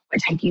about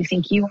what type you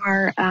think you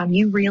are.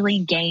 You really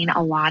gain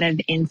a lot of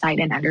insight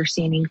and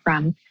understanding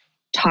from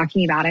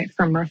talking about it,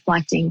 from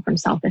reflecting, from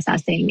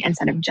self-assessing,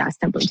 instead of just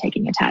simply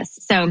taking a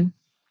test. So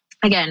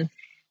again,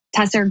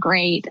 tests are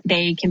great.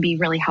 They can be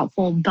really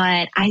helpful,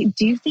 but I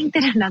do think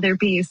that another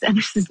piece, and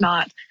this is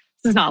not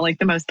like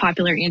the most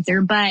popular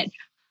answer, but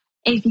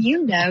if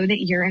you know that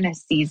you're in a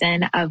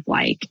season of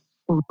like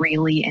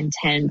really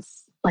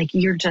intense, like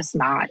you're just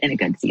not in a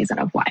good season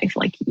of life.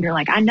 Like you're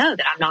like, I know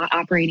that I'm not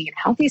operating in a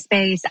healthy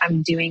space.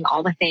 I'm doing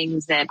all the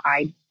things that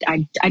I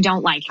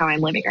don't like how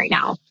I'm living right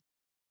now.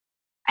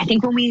 I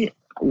think when we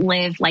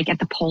live like at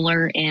the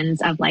polar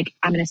ends of like,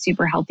 I'm in a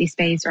super healthy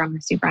space or I'm in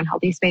a super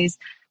unhealthy space,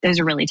 those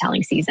are really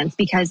telling seasons,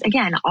 because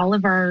again, all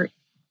of our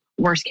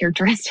worst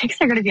characteristics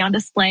are going to be on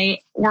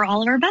display, or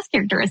all of our best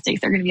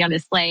characteristics are going to be on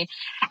display.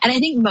 And I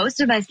think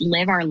most of us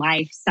live our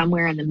life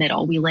somewhere in the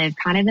middle. We live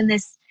kind of in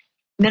this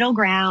middle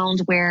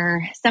ground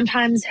where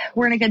sometimes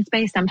we're in a good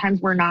space, sometimes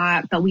we're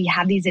not, but we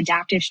have these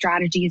adaptive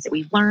strategies that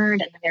we've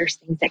learned. And then there's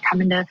things that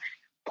come into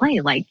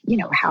play, like,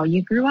 how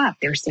you grew up.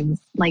 There's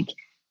things like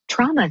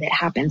trauma that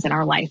happens in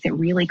our life that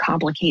really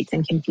complicates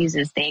and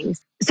confuses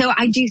things. So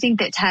I do think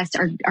that tests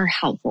are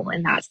helpful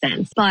in that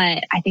sense.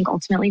 But I think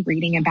ultimately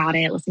reading about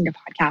it, listening to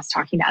podcasts,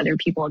 talking to other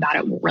people about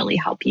it will really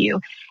help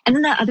you. And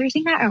then the other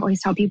thing that I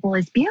always tell people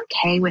is be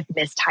okay with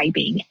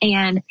mistyping.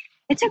 And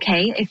it's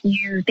okay if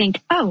you think,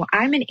 oh,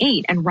 I'm an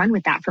 8, and run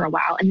with that for a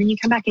while. And then you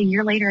come back a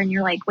year later and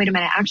you're like, wait a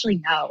minute, actually,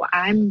 no,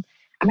 I'm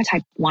a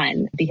type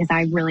 1 because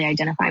I really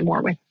identify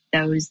more with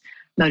those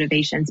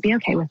motivations. Be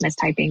okay with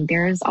mistyping.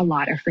 There's a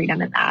lot of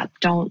freedom in that.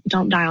 Don't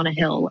die on a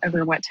hill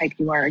over what type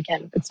you are.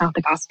 Again, it's not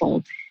the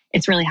gospel.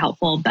 It's really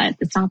helpful, but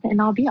it's not the end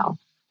all be all.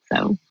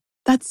 So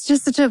that's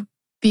just such a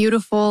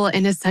beautiful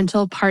and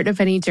essential part of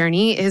any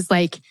journey is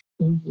like,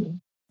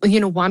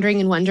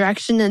 wandering in one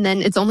direction. And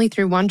then it's only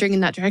through wandering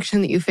in that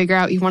direction that you figure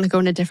out you want to go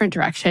in a different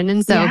direction.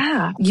 And so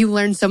you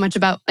learn so much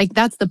about, like,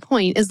 that's the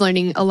point, is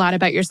learning a lot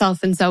about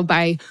yourself. And so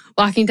by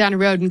walking down a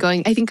road and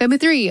going, I think I'm a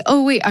 3.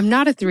 Oh, wait, I'm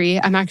not a 3.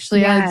 I'm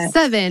actually a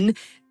 7.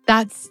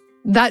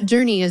 That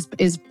journey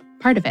is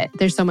part of it.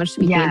 There's so much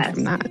to be gained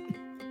from that.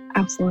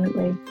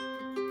 Absolutely.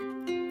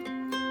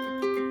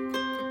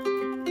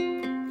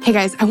 Hey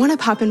guys, I want to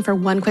pop in for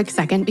one quick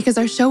second because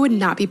our show would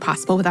not be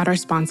possible without our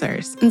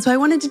sponsors. And so I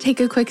wanted to take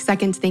a quick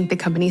second to thank the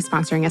company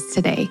sponsoring us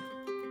today.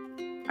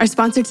 Our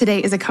sponsor today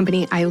is a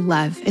company I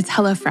love. It's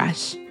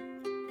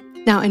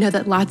HelloFresh. Now, I know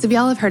that lots of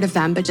y'all have heard of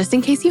them, but just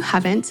in case you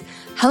haven't,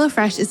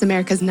 HelloFresh is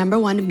America's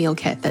 #1 meal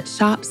kit that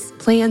shops,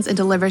 plans, and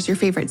delivers your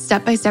favorite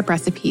step-by-step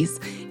recipes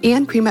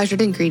and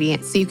pre-measured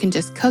ingredients so you can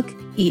just cook,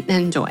 eat,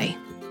 and enjoy.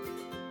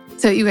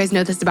 So you guys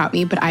know this about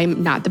me, but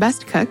I'm not the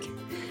best cook.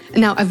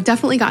 Now, I've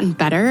definitely gotten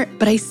better,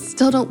 but I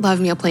still don't love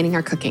meal planning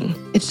or cooking.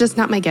 It's just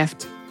not my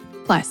gift.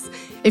 Plus,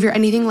 if you're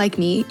anything like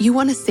me, you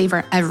want to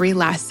savor every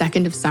last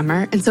second of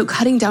summer, and so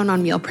cutting down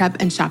on meal prep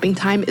and shopping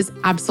time is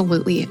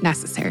absolutely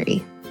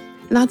necessary.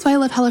 And that's why I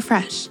love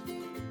HelloFresh.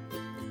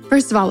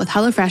 First of all, with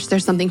HelloFresh,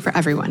 there's something for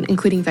everyone,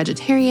 including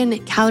vegetarian,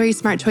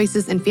 calorie-smart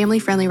choices, and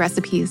family-friendly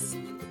recipes.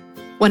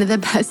 One of the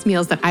best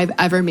meals that I've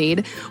ever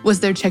made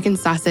was their chicken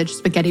sausage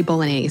spaghetti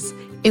bolognese.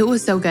 It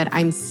was so good,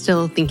 I'm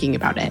still thinking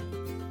about it.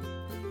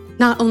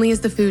 Not only is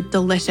the food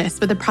delicious,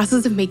 but the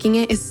process of making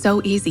it is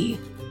so easy.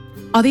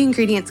 All the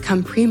ingredients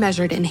come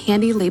pre-measured in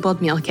handy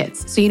labeled meal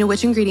kits, so you know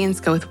which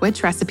ingredients go with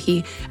which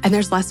recipe and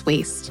there's less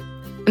waste.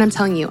 And I'm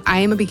telling you, I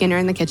am a beginner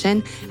in the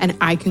kitchen and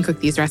I can cook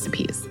these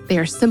recipes. They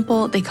are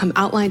simple, they come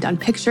outlined on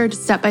pictured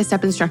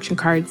step-by-step instruction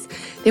cards.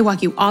 They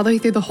walk you all the way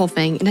through the whole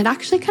thing, and it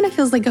actually kind of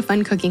feels like a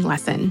fun cooking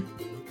lesson.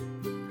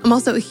 I'm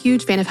also a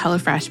huge fan of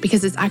HelloFresh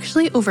because it's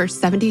actually over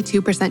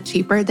 72%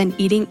 cheaper than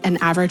eating an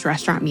average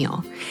restaurant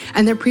meal.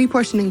 And their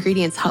pre-portioned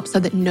ingredients help so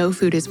that no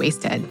food is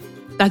wasted.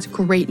 That's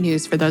great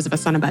news for those of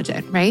us on a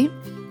budget, right?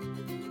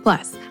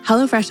 Plus,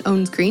 HelloFresh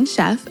owns Green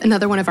Chef,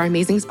 another one of our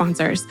amazing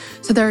sponsors,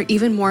 so there are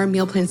even more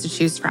meal plans to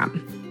choose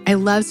from. I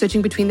love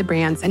switching between the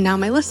brands, and now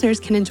my listeners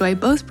can enjoy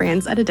both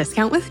brands at a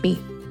discount with me.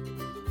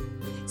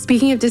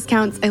 Speaking of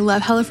discounts, I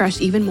love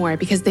HelloFresh even more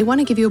because they want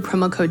to give you a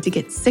promo code to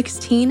get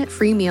 16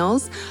 free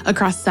meals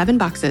across 7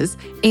 boxes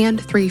and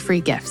 3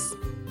 free gifts.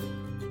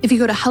 If you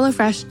go to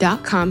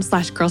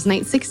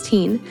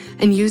hellofresh.com/girlsnight16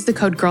 and use the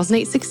code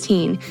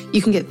girlsnight16,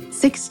 you can get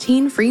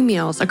 16 free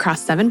meals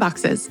across 7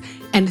 boxes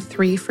and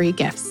 3 free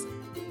gifts.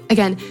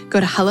 Again,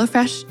 go to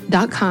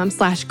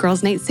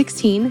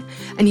hellofresh.com/girlsnight16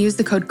 and use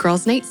the code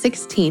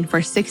girlsnight16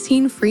 for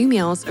 16 free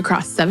meals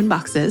across 7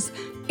 boxes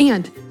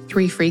and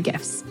 3 free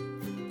gifts.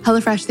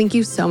 HelloFresh, thank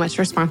you so much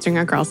for sponsoring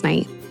our Girls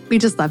Night. We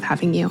just love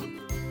having you.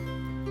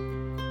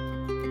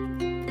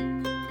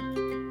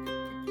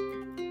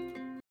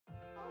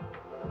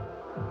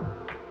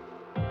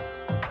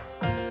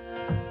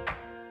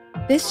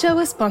 This show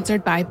is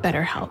sponsored by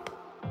BetterHelp.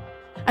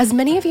 As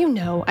many of you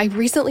know, I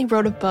recently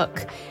wrote a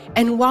book,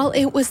 and while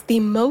it was the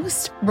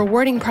most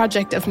rewarding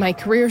project of my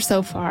career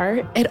so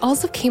far, it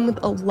also came with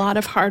a lot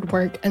of hard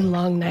work and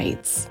long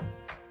nights.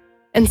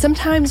 And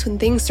sometimes when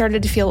things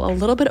started to feel a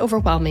little bit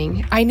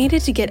overwhelming, I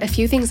needed to get a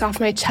few things off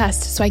my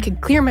chest so I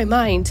could clear my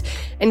mind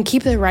and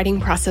keep the writing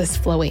process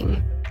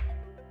flowing.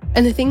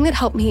 And the thing that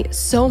helped me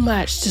so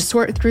much to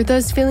sort through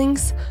those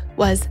feelings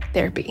was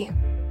therapy.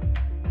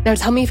 Now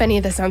tell me if any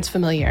of this sounds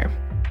familiar.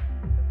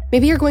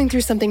 Maybe you're going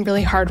through something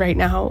really hard right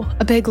now,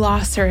 a big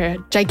loss or a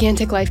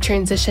gigantic life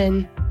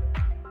transition.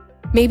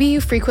 Maybe you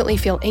frequently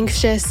feel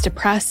anxious,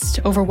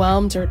 depressed,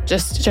 overwhelmed, or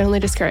just generally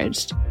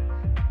discouraged.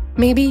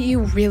 Maybe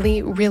you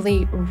really,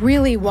 really,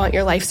 really want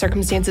your life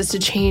circumstances to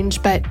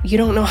change, but you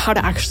don't know how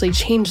to actually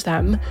change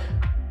them.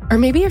 Or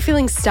maybe you're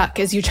feeling stuck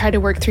as you try to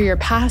work through your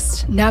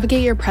past,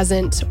 navigate your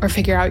present, or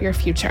figure out your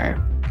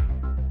future.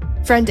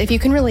 Friend, if you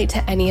can relate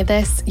to any of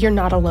this, you're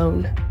not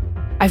alone.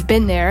 I've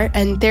been there,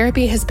 and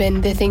therapy has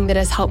been the thing that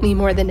has helped me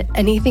more than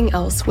anything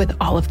else with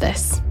all of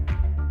this.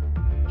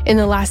 In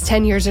the last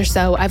 10 years or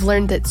so, I've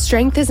learned that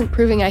strength isn't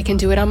proving I can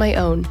do it on my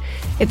own.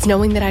 It's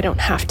knowing that I don't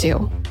have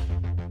to.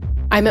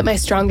 I'm at my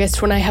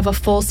strongest when I have a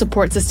full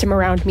support system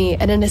around me,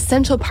 and an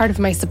essential part of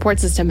my support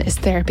system is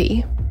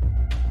therapy.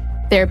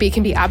 Therapy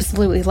can be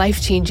absolutely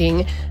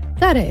life-changing.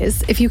 That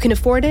is, if you can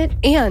afford it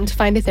and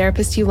find a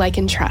therapist you like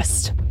and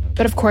trust.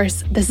 But of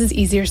course, this is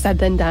easier said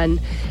than done,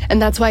 and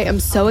that's why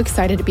I'm so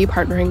excited to be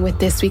partnering with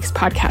this week's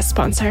podcast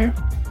sponsor.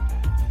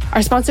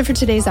 Our sponsor for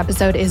today's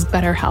episode is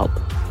BetterHelp.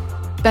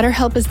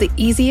 BetterHelp is the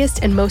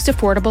easiest and most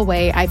affordable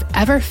way I've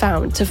ever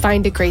found to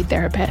find a great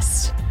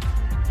therapist.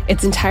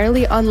 It's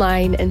entirely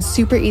online and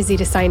super easy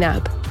to sign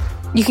up.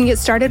 You can get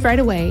started right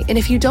away, and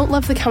if you don't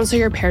love the counselor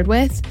you're paired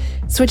with,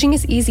 switching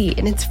is easy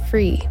and it's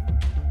free.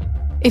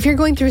 If you're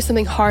going through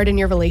something hard in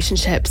your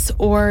relationships,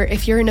 or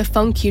if you're in a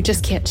funk you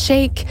just can't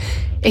shake,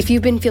 if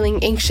you've been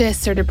feeling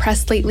anxious or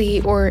depressed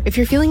lately, or if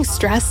you're feeling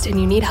stressed and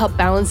you need help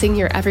balancing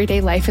your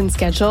everyday life and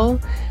schedule,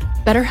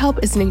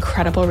 BetterHelp is an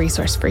incredible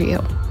resource for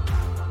you.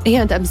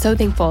 And I'm so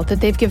thankful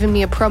that they've given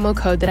me a promo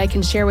code that I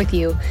can share with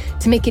you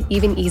to make it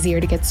even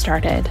easier to get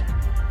started.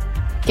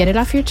 Get it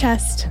off your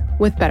chest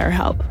with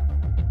BetterHelp.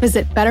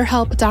 Visit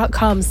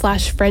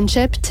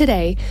betterhelp.com/friendship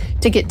today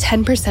to get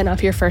 10%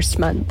 off your first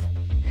month.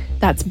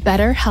 That's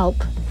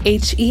BetterHelp,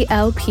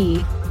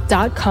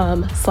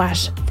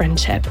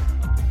 HELP.com/friendship.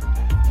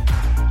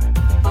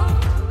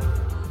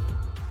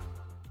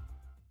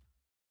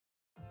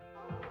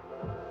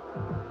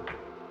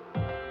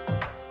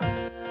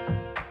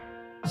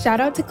 Shout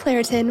out to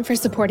Claritin for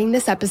supporting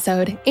this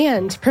episode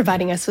and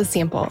providing us with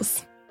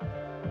samples.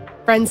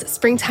 Friends,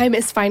 springtime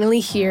is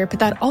finally here, but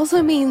that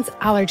also means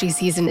allergy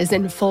season is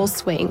in full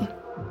swing.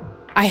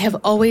 I have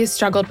always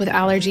struggled with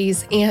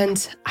allergies,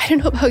 and I don't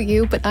know about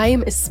you, but I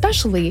am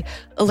especially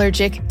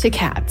allergic to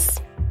cats.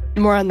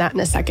 More on that in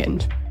a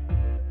second.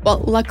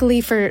 Well,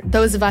 luckily for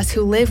those of us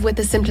who live with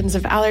the symptoms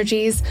of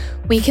allergies,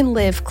 we can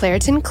live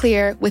Claritin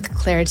Clear with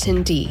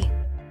Claritin D.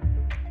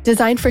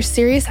 Designed for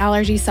serious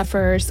allergy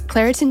sufferers,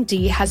 Claritin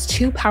D has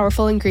 2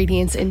 powerful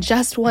ingredients in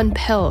just one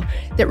pill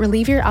that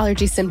relieve your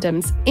allergy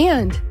symptoms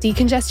and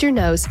decongest your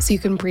nose so you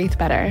can breathe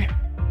better.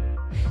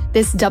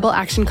 This double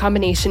action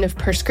combination of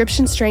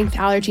prescription strength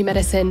allergy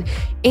medicine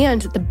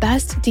and the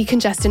best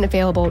decongestant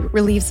available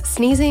relieves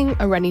sneezing,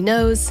 a runny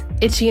nose,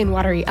 itchy and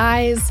watery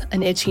eyes,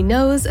 an itchy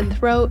nose and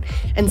throat,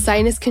 and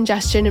sinus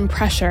congestion and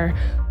pressure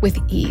with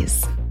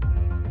ease.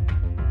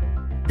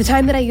 The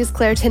time that I use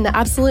Claritin the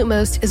absolute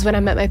most is when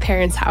I'm at my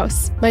parents'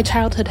 house, my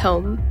childhood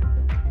home.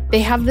 They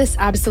have this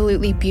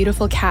absolutely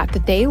beautiful cat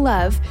that they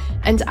love,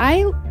 and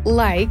I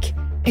like,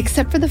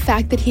 except for the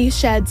fact that he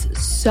sheds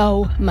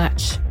so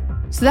much.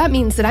 So that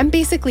means that I'm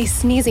basically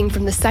sneezing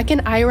from the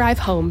second I arrive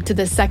home to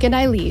the second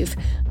I leave,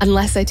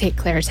 unless I take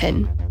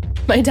Claritin.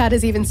 My dad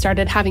has even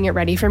started having it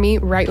ready for me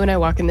right when I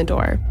walk in the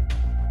door.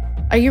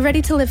 Are you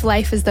ready to live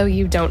life as though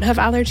you don't have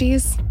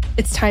allergies?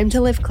 It's time to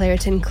live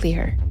Claritin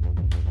Clear.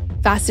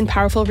 Fast and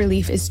powerful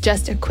relief is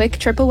just a quick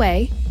trip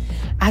away.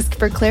 Ask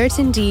for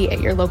Claritin D at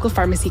your local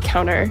pharmacy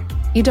counter.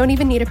 You don't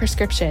even need a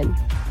prescription.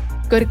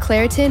 Go to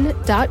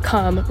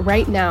Claritin.com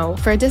right now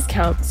for a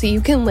discount so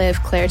you can live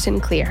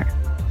Claritin Clear.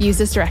 Use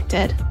as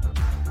directed.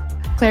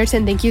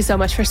 Claritin, thank you so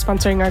much for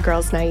sponsoring our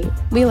girls' night.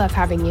 We love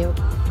having you.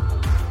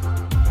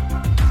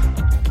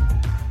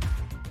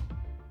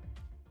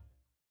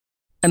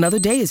 Another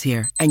day is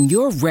here, and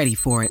you're ready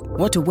for it.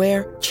 What to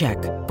wear? Check.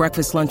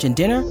 Breakfast, lunch, and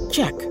dinner?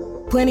 Check.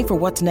 Planning for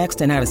what's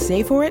next and how to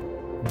save for it?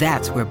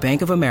 That's where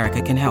Bank of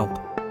America can help.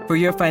 For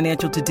your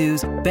financial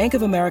to-dos, Bank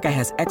of America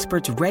has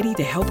experts ready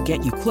to help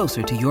get you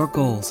closer to your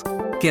goals.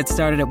 Get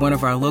started at one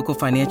of our local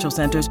financial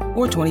centers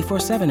or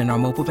 24/7 in our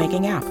mobile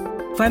banking app.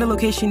 Find a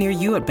location near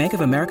you at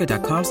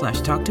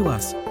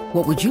bankofamerica.com/talktous.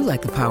 What would you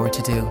like the power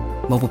to do?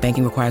 Mobile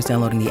banking requires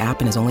downloading the app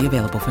and is only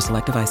available for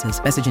select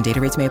devices. Message and data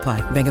rates may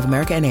apply. Bank of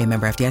America N.A.,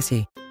 member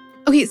FDIC.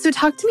 Okay, so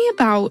talk to me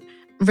about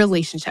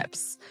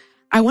relationships.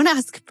 I want to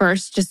ask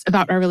first just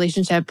about our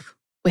relationship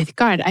with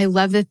God. I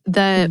love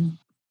the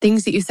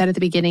things that you said at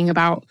the beginning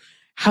about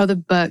how the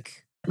book,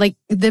 like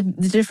the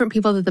different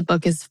people that the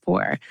book is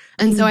for.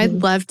 And so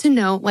I'd love to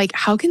know, like,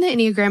 how can the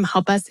Enneagram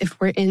help us if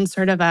we're in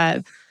sort of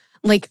a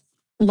like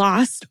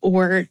lost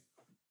or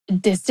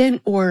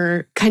distant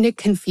or kind of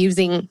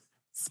confusing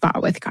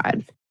spot with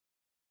God?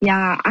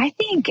 Yeah, I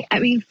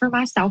mean, for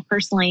myself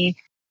personally,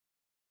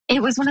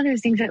 it was one of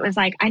those things that was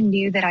like, I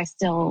knew that I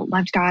still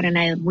loved God and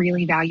I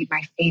really valued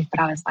my faith, but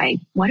I was like,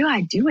 what do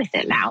I do with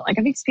it now? Like,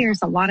 I've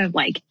experienced a lot of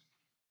like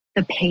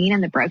the pain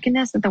and the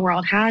brokenness that the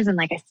world has. And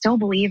like, I still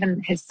believe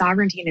in his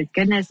sovereignty and his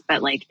goodness,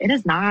 but like, it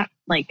is not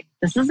like,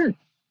 this isn't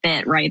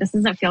fit, right? This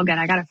doesn't feel good.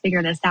 I got to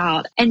figure this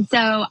out. And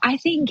so I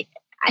think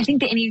the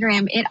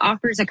Enneagram, it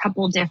offers a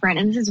couple different,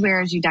 and this is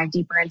where as you dive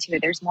deeper into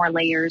it, there's more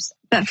layers.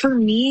 But for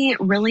me,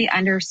 really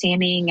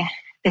understanding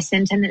the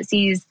sin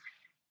tendencies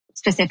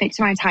specific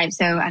to my type.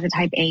 So as a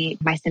type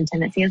 8, my sin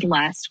tendency is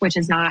lust, which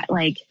is not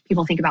like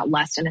people think about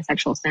lust in a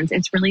sexual sense.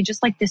 It's really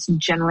just like this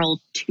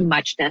general too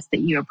muchness that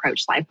you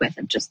approach life with,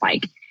 of just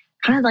like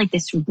kind of like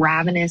this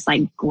ravenous,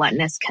 like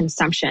gluttonous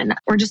consumption,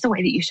 or just the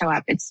way that you show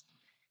up. It's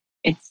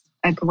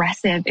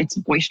aggressive, it's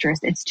boisterous,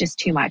 it's just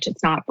too much.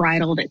 It's not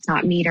bridled, it's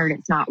not metered,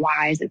 it's not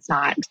wise, it's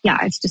not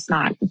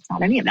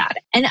any of that.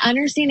 And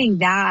understanding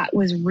that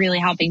was really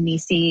helping me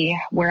see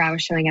where I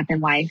was showing up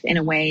in life in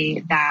a way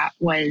that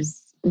was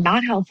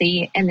not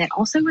healthy, and that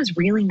also was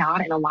really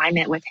not in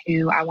alignment with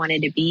who I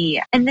wanted to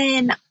be. And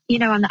then,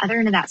 on the other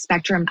end of that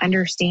spectrum,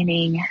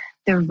 understanding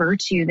the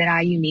virtue that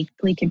I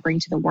uniquely could bring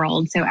to the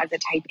world. So as a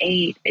type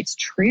 8, it's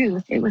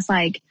truth. It was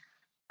like,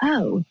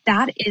 oh,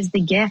 that is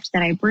the gift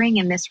that I bring,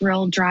 in this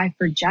real drive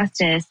for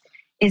justice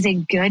is a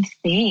good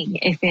thing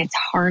if it's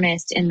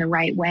harnessed in the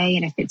right way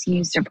and if it's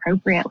used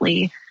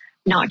appropriately,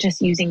 not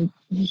just using,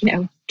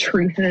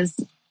 truth as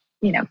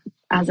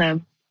a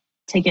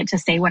ticket to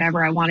say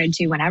whatever I wanted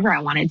to, whenever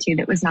I wanted to,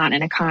 that was not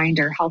in a kind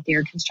or healthy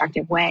or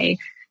constructive way.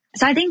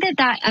 So I think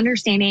that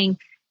understanding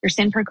your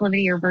sin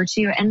proclivity or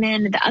virtue, and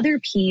then the other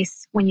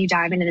piece when you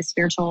dive into the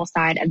spiritual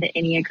side of the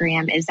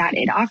Enneagram is that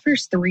it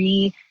offers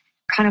 3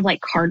 kind of like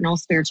cardinal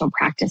spiritual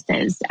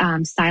practices,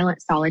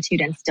 silence,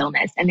 solitude, and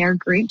stillness. And they're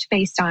grouped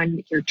based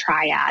on your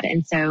triad.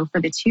 And so for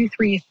the 2,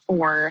 3,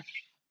 4,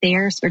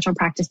 their spiritual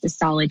practice is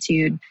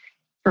solitude.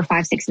 For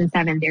 5, 6, and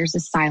 7, there's a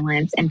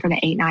silence. And for the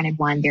 8, 9, and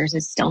 1, there's a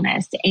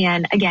stillness.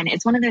 And again,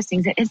 it's one of those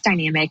things that is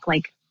dynamic.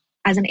 Like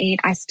as an 8,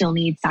 I still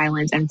need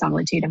silence and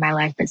solitude in my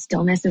life, but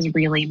stillness is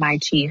really my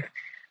chief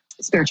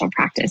spiritual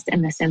practice,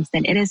 in the sense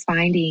that it is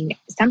finding,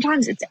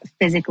 sometimes it's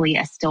physically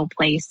a still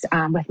place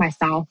with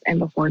myself and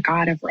before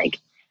God, of like,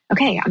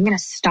 okay, I'm going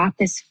to stop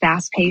this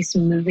fast paced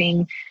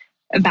moving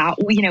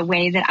about,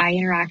 way that I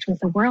interact with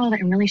the world,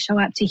 and really show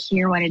up to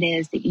hear what it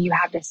is that you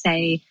have to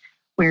say,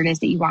 where it is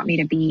that you want me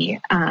to be.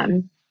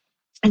 And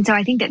so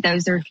I think that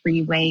those are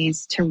 3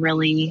 ways to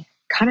really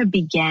kind of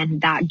begin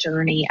that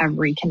journey of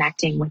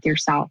reconnecting with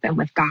yourself and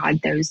with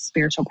God, those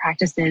spiritual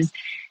practices.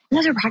 And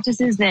those are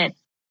practices that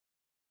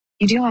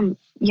you do them,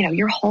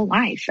 your whole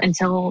life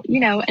until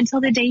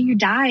the day you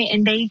die.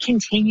 And they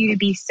continue to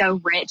be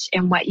so rich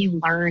in what you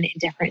learn in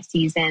different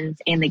seasons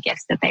and the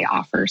gifts that they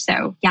offer.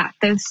 So yeah,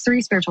 those 3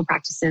 spiritual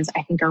practices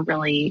I think are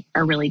really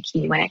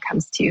key when it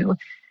comes to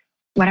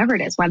whatever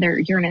it is, whether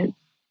you're in a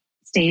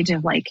stage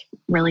of like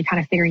really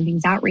kind of figuring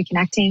things out,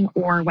 reconnecting,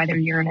 or whether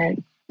you're in a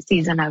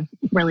season of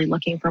really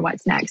looking for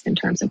what's next in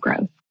terms of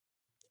growth.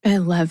 I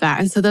love that.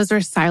 And so those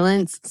are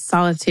silence,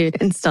 solitude,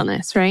 and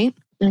stillness, right?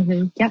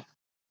 Mm-hmm. Yep.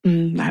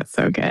 That's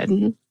so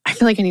good. I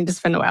feel like I need to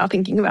spend a while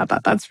thinking about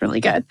that. That's really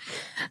good.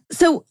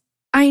 So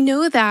I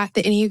know that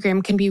the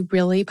Enneagram can be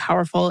really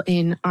powerful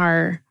in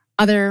our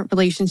other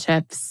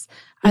relationships,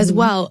 as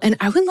well. And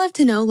I would love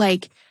to know,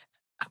 like,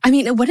 I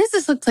mean, what does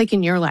this look like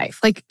in your life?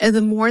 Like,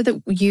 the more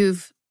that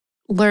you've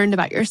learned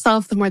about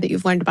yourself, the more that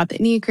you've learned about the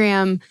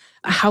Enneagram,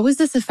 how has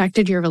this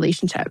affected your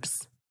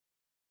relationships?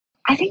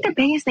 I think the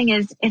biggest thing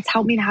is it's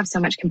helped me to have so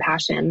much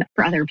compassion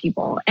for other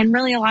people. And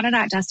really a lot of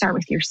that does start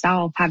with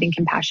yourself, having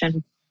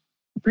compassion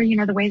for,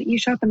 the way that you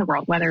show up in the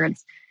world, whether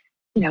it's,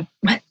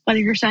 whether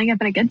you're showing up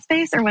in a good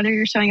space or whether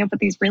you're showing up with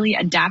these really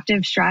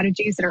adaptive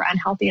strategies that are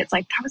unhealthy. It's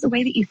like, that was a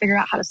way that you figure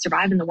out how to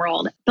survive in the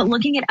world. But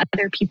looking at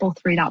other people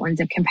through that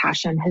lens of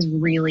compassion has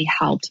really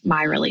helped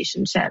my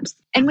relationships.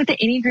 And with the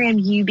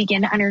Enneagram, you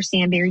begin to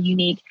understand their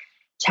unique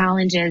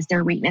challenges,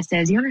 their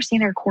weaknesses. You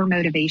understand their core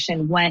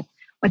motivation, what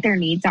their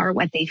needs are,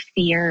 what they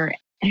fear.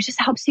 And it just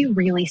helps you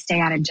really stay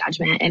out of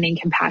judgment and in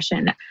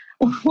compassion.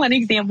 One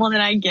example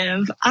that I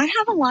give, I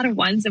have a lot of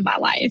ones in my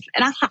life,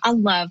 and I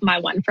love my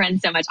one friend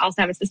so much. I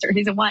also have a sister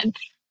who's a one,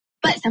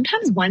 but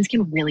sometimes ones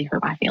can really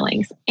hurt my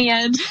feelings.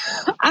 And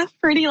I'm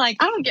pretty I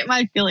don't get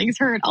my feelings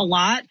hurt a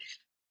lot,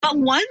 but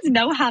ones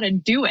know how to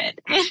do it.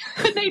 And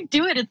when they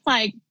do it, it's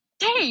like,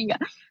 dang,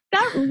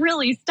 that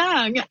really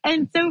stung.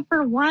 And so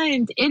for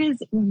ones, it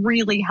has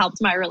really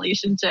helped my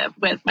relationship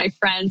with my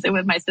friends and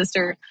with my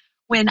sister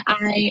when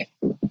I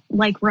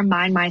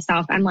remind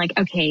myself, I'm like,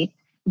 okay,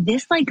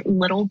 this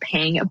little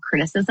pang of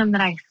criticism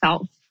that I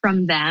felt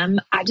from them,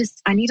 I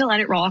need to let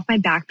it roll off my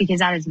back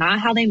because that is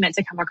not how they meant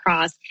to come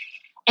across.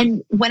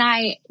 And when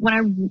I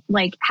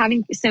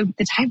so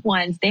the type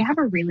ones, they have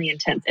a really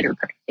intense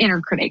inner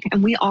critic,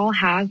 and we all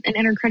have an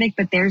inner critic,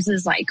 but theirs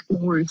is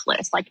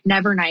ruthless,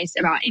 never nice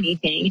about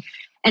anything.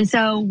 And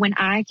so when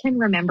I can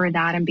remember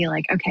that and be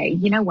like, okay,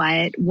 you know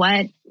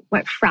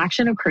what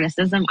fraction of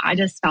criticism I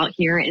just felt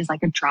here is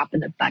like a drop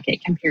in the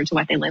bucket compared to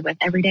what they live with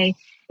every day.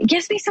 It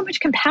gives me so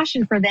much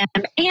compassion for them.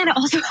 And it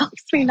also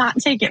helps me not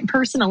take it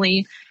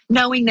personally,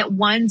 knowing that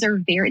ones are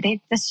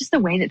that's just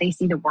the way that they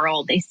see the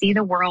world. They see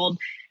the world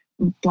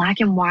black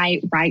and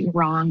white, right and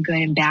wrong, good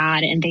and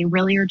bad. And they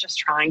really are just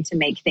trying to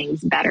make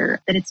things better,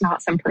 that it's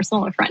not some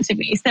personal affront to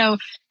me. So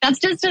that's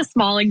just a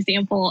small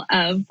example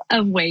of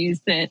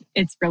ways that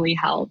it's really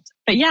helped.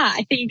 But yeah,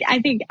 I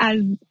think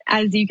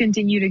as you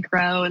continue to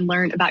grow and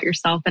learn about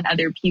yourself and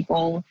other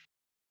people,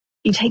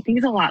 you take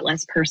things a lot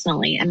less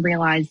personally and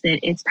realize that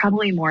it's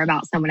probably more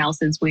about someone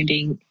else's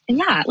wounding. And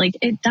yeah,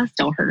 it does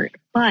still hurt,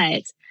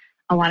 but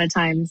a lot of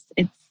times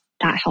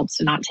that helps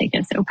to not take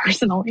it so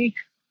personally.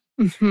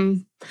 Mm-hmm.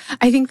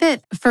 I think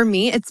that for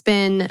me,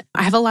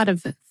 I have a lot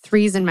of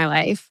 3s in my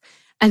life.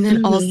 And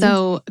then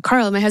also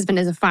Carl, my husband,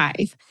 is a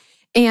 5.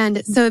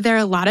 And so there are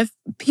a lot of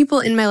people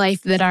in my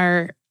life that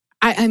are,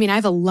 I mean, I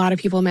have a lot of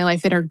people in my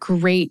life that are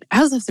great. I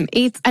also have some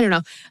 8s. I don't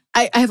know.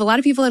 I have a lot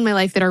of people in my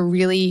life that are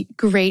really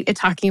great at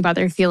talking about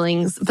their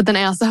feelings. But then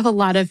I also have a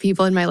lot of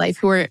people in my life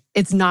who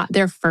it's not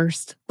their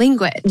first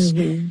language.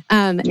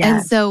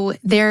 And so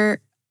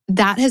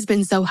that has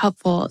been so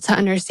helpful to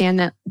understand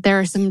that there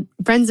are some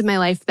friends in my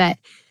life that,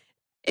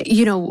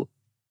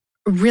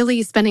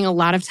 really spending a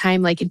lot of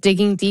time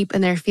digging deep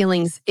in their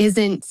feelings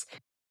isn't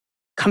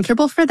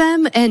comfortable for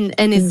them and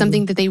is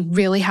something that they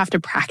really have to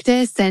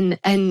practice. And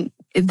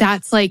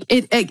that's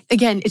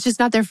again, it's just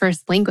not their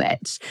first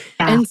language.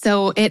 Yeah. And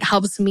so it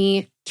helps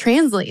me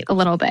translate a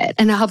little bit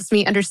and it helps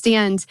me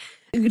understand,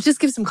 just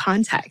give some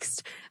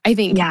context, I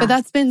think. Yeah. But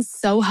that's been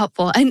so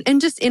helpful.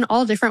 And just in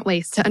all different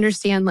ways to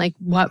understand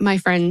what my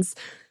friends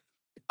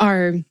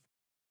are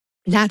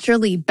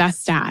naturally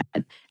best at.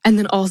 And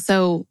then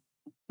also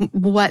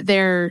what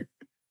they're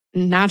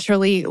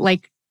naturally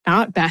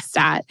not best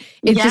at.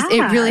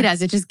 It really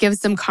does. It just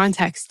gives some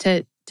context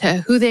to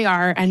who they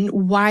are and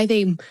why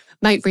they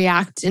might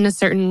react in a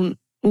certain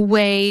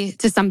way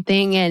to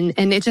something. And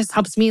it just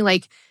helps me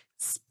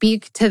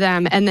speak to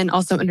them and then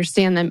also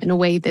understand them in a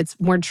way that's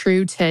more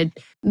true to,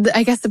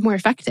 I guess, more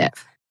effective.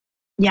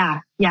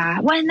 Yeah.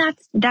 Well, and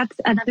that's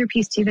another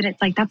piece too, that it's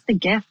that's the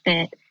gift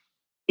that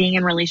being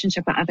in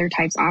relationship with other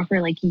types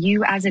offer.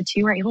 You as a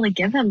 2 are able to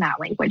give them that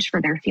language for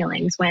their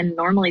feelings when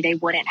normally they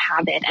wouldn't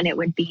have it. And it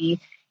would be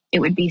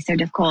so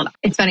difficult.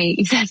 It's funny,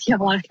 you said you have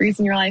a lot of 3s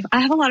in your life.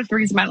 I have a lot of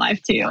 3s in my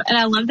life too. And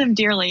I love them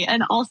dearly.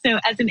 And also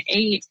as an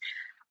 8,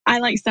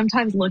 I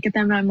sometimes look at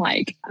them and I'm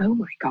like, oh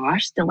my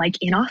gosh, the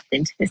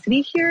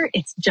inauthenticity here.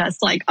 It's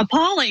just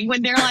appalling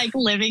when they're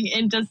living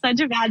in just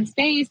such a bad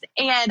space.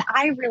 And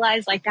I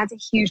realize that's a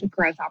huge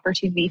growth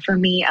opportunity for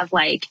me of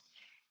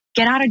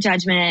get out of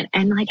judgment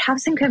and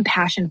have some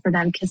compassion for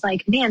them. Cause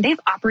man, they've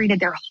operated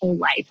their whole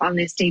life on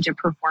this stage of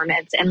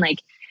performance. And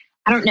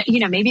I don't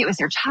know, maybe it was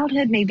their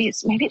childhood. Maybe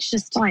it's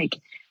just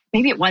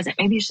maybe it wasn't,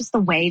 maybe it's just the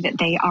way that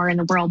they are in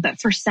the world.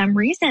 But for some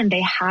reason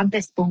they have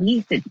this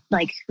belief that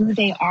who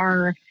they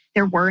are,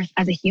 their worth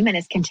as a human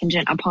is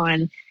contingent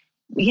upon,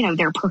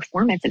 their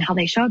performance and how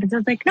they show up. And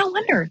so it's no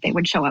wonder they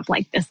would show up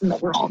like this in the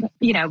world,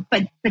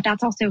 but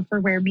that's also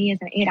for where me as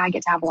an 8, I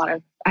get to have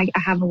I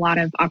have a lot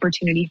of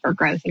opportunity for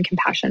growth and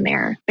compassion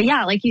there. But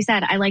yeah, like you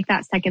said, I like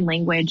that second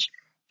language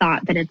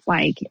thought that it's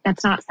like,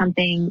 that's not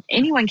something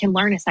anyone can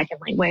learn a second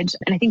language.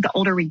 And I think the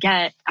older we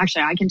get,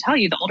 actually, I can tell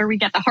you, the older we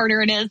get, the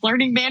harder it is.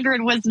 Learning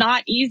Mandarin was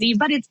not easy,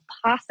 but it's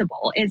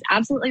possible. It's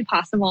absolutely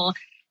possible.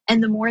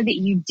 And the more that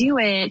you do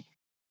it,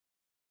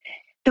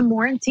 the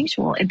more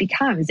instinctual it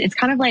becomes. It's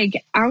kind of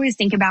like, I always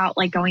think about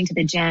like going to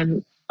the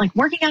gym. Like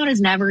working out is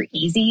never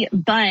easy,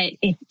 but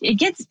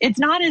it's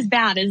not as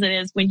bad as it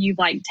is when you've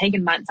like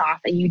taken months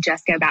off and you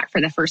just go back for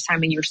the first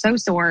time and you're so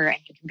sore and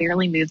you can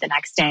barely move the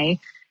next day.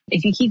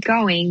 If you keep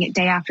going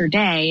day after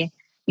day,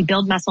 you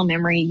build muscle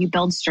memory, you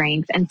build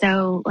strength. And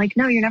so like,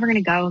 no, you're never going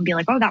to go and be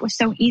like, oh, that was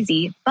so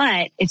easy,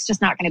 but it's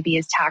just not going to be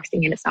as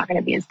taxing and it's not going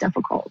to be as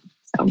difficult.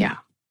 So Yeah.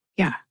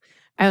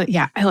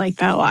 I like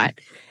that a lot.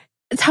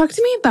 Talk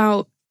to me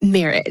about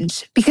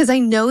marriage, because I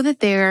know that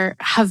there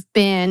have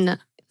been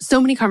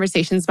so many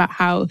conversations about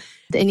how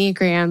the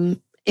Enneagram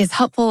is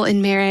helpful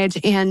in marriage.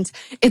 And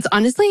it's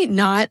honestly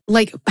not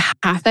like a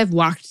path I've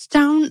walked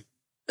down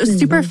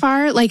super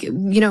far. Like,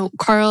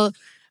 Carl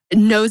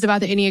knows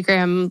about the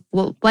Enneagram,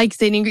 likes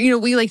the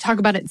Enneagram. We like talk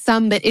about it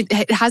some, but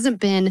it hasn't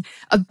been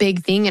a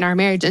big thing in our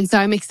marriage. And so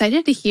I'm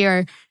excited to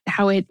hear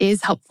how it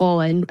is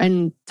helpful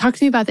and talk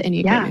to me about the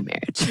Enneagram in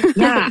marriage.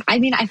 Yeah. I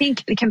mean, I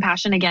think the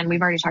compassion, again,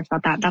 we've already talked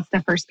about that. That's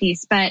the first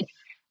piece. But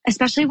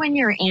especially when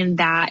you're in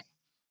that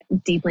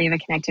deeply of a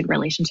connected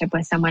relationship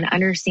with someone,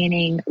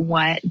 understanding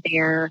what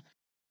their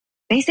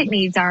basic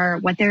needs are,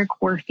 what their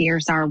core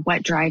fears are,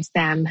 what drives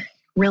them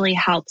really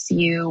helps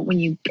you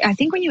I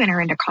think when you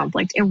enter into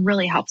conflict, it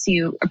really helps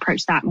you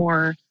approach that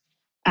more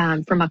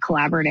from a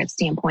collaborative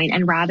standpoint.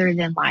 And rather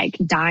than like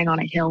dying on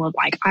a hill of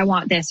like, I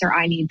want this or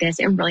I need this,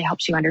 it really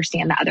helps you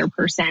understand the other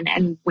person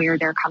and where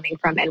they're coming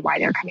from and why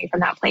they're coming from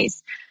that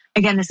place.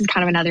 Again, this is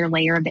kind of another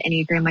layer of the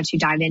Enneagram once you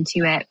dive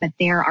into it, but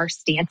there are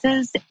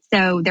stances.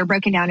 So they're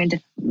broken down into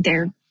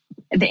the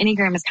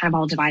Enneagram is kind of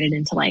all divided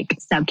into like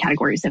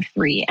subcategories of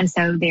 3. And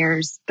so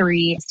there's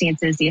 3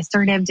 stances: the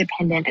assertive,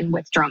 dependent, and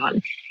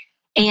withdrawn.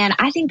 And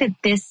I think that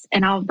this,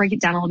 and I'll break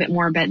it down a little bit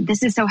more, but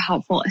this is so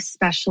helpful,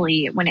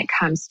 especially when it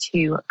comes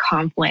to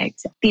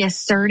conflict. The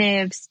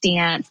assertive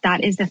stance,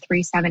 that is the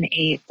 3, 7,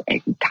 8,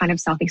 kind of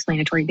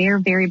self-explanatory. They're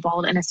very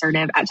bold and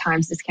assertive. At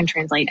times, this can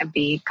translate and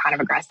be kind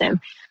of aggressive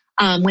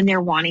when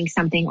they're wanting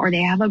something or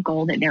they have a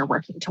goal that they're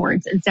working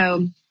towards. And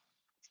so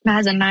my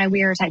husband and I,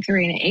 we are type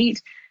 3 and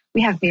 8.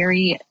 We have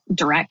very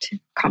direct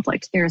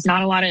conflict. There's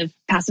not a lot of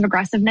passive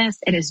aggressiveness.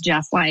 It is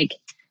just like,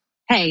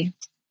 hey,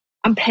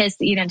 I'm pissed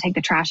that you didn't take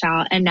the trash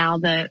out. And now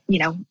today's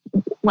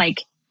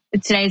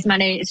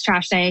Monday, it's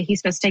trash day. He's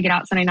supposed to take it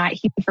out Sunday night.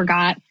 He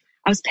forgot.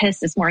 I was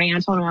pissed this morning. I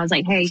told him, I was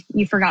like, hey,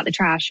 you forgot the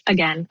trash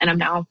again. And I'm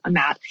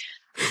mad.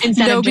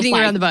 Instead of just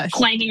around the bush,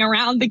 clanging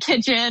around the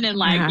kitchen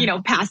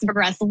and passive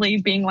aggressively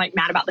being like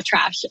mad about the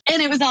trash.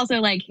 And it was also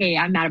like, hey,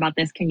 I'm mad about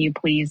this. Can you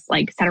please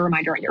like set a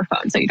reminder on your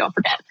phone so you don't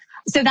forget?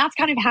 So that's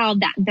kind of how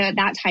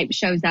that type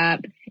shows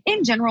up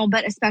in general,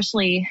 but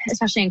especially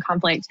in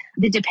conflict.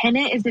 The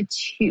dependent is the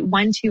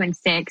 1, 2, and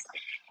 6.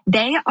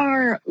 They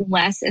are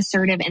less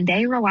assertive and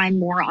they rely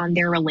more on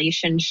their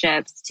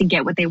relationships to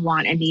get what they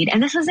want and need.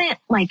 And this isn't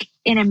like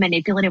in a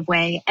manipulative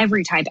way.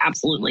 Every type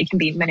absolutely can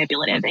be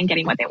manipulative in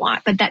getting what they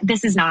want, but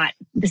this is not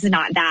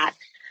that.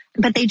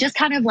 But they just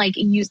kind of like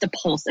use the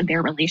pulse of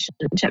their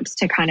relationships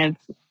to kind of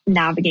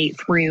navigate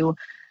through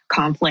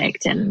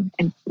conflict and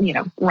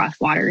rough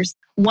waters.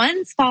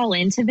 Ones fall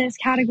into this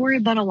category,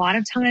 but a lot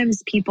of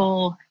times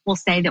people will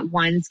say that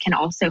ones can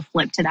also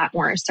flip to that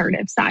more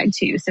assertive side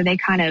too. So they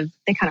kind of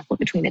flip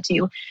between the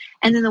two.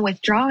 And then the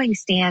withdrawing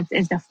stance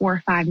is the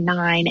 4, 5,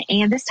 9.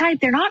 And this type,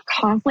 they're not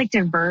conflict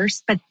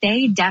averse, but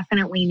they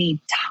definitely need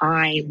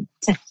time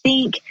to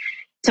think,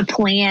 to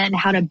plan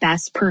how to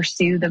best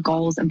pursue the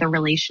goals of the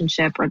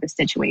relationship or the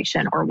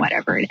situation or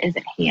whatever it is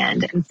at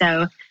hand. And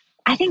so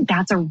I think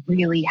that's a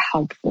really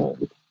helpful.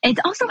 It's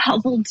also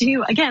helpful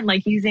to, again,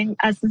 like using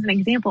us as an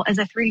example, as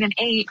a 3 and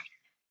 8,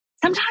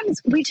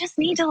 sometimes we just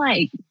need to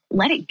like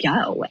let it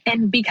go.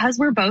 And because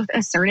we're both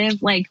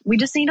assertive, like we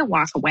just need to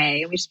walk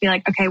away and we just be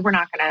like, okay, we're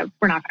not gonna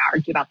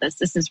argue about this.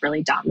 This is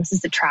really dumb. This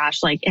is the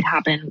trash. Like it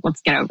happened.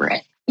 Let's get over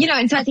it.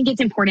 And so I think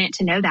it's important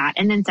to know that.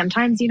 And then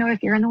sometimes,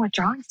 if you're in the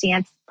withdrawing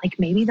stance, like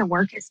maybe the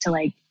work is to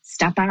like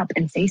step up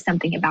and say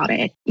something about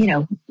it,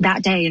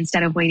 that day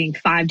instead of waiting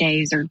 5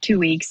 days or 2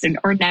 weeks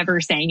or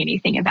never saying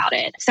anything about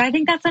it. So I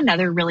think that's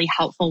another really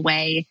helpful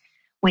way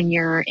when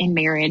you're in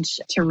marriage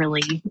to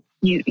really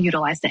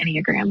utilize the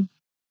Enneagram.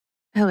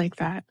 I like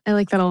that. I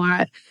like that a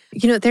lot.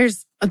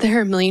 There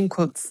are a million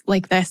quotes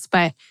like this,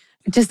 but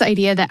just the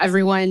idea that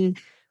everyone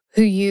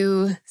who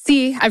you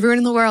see, everyone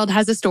in the world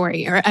has a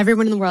story, or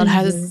everyone in the world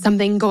has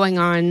something going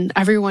on.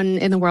 Everyone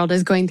in the world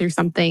is going through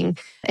something,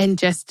 and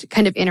just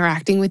kind of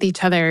interacting with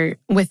each other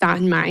with that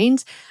in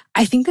mind.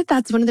 I think that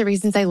that's one of the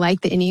reasons I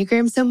like the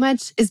Enneagram so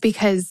much, is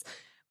because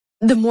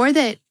the more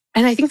that,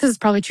 and I think this is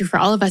probably true for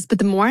all of us, but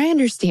the more I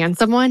understand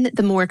someone,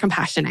 the more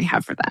compassion I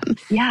have for them.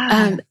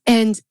 Yeah.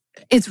 And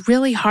it's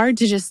really hard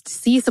to just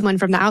see someone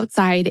from the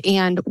outside,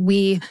 and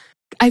we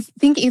I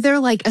think either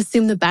like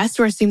assume the best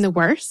or assume the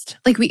worst.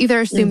 Like we either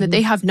assume that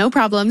they have no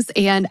problems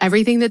and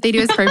everything that they do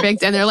is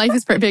perfect and their life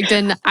is perfect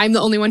and I'm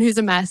the only one who's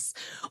a mess.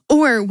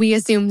 Or we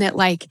assume that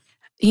like,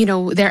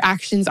 their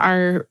actions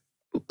are,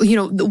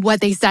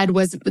 what they said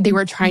was they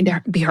were trying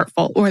to be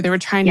hurtful or they were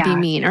trying to be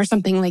mean or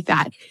something like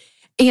that.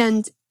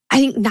 And I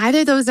think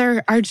neither of those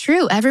are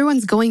true.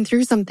 Everyone's going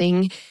through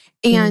something.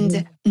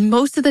 And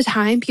most of the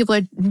time people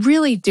are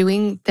really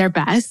doing their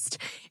best.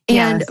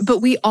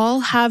 But we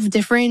all have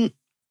different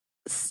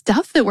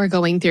stuff that we're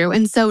going through.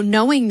 And so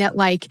knowing that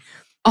like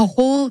a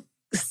whole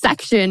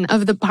section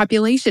of the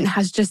population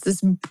has just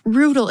this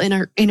brutal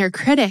inner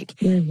critic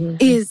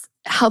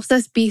helps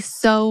us be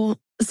so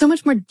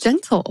much more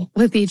gentle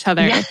with each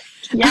other.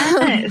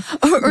 Yes.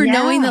 Or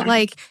knowing that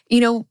like,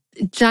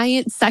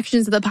 giant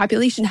sections of the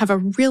population have a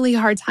really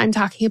hard time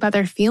talking about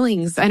their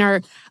feelings and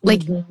are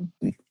like,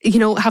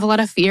 have a lot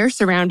of fear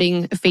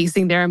surrounding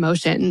facing their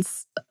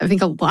emotions. I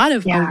think a lot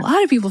of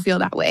people feel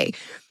that way.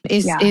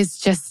 Is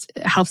just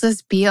helps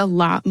us be a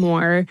lot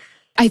more.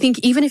 I think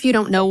even if you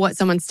don't know what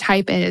someone's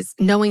type is,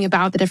 knowing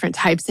about the different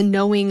types and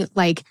knowing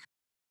like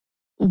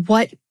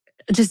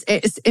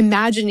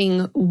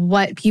imagining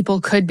what people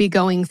could be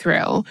going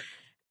through,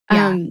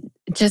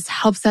 just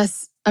helps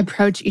us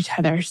approach each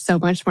other so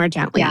much more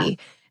gently.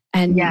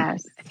 And I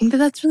think that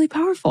that's really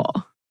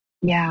powerful.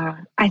 Yeah.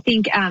 I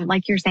think,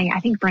 like you're saying, I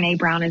think Brene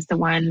Brown is the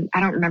one, I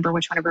don't remember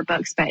which one of her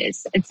books, but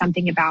it's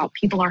something about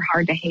people are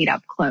hard to hate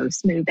up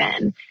close, move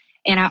in.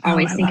 And I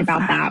always think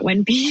about that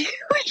when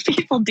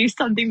people do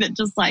something that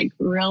just like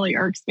really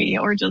irks me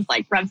or just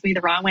like rubs me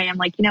the wrong way. I'm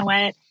like, you know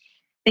what?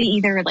 They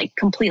either like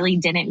completely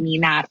didn't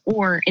mean that,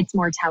 or it's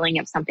more telling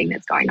of something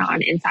that's going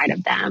on inside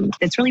of them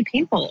that's really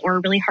painful or a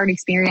really hard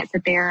experience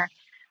that they're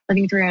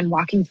living through and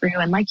walking through.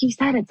 And like you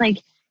said, it's like,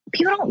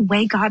 people don't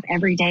wake up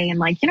every day and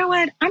like, you know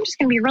what, I'm just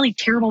going to be a really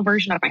terrible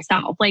version of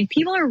myself. Like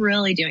people are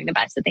really doing the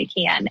best that they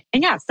can.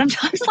 And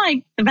sometimes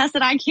like the best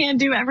that I can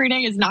do every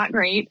day is not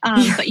great.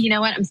 But you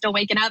know what, I'm still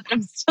waking up and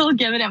I'm still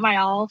giving it my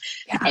all.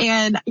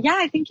 And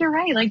I think you're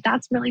right. Like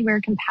that's really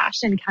where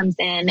compassion comes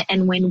in.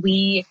 And when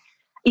we,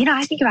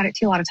 I think about it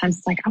too a lot of times.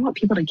 It's like, I want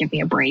people to give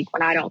me a break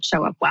when I don't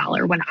show up well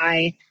or when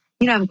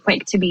I'm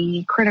quick to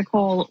be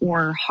critical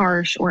or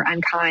harsh or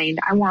unkind.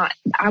 I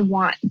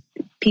want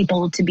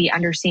people to be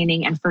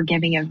understanding and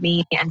forgiving of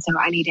me. And so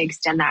I need to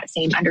extend that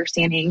same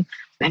understanding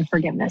and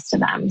forgiveness to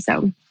them.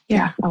 So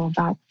I love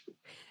that.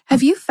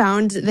 Have you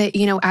found that,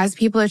 as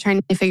people are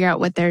trying to figure out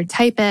what their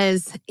type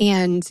is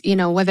and,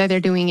 whether they're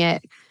doing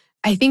it,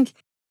 I think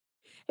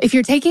if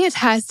you're taking a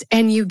test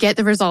and you get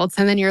the results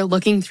and then you're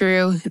looking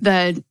through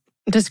the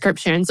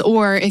descriptions,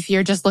 or if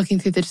you're just looking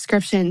through the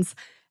descriptions,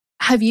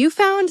 have you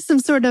found some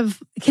sort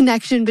of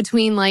connection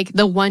between like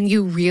the one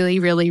you really,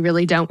 really,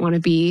 really don't want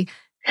to be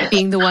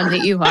being the one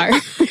that you are?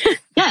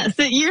 Yes,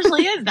 it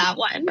usually is that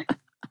one.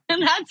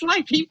 And that's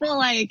why people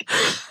like,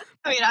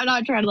 I'm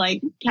not trying to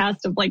like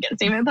cast a blanket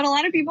statement, but a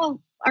lot of people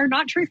are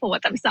not truthful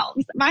with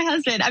themselves. My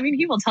husband,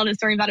 he will tell this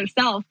story about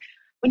himself.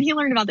 When he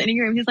learned about the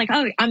Enneagram, he's like,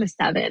 oh, I'm a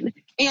 7.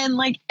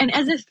 And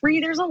as a 3,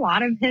 there's a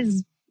lot of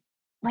his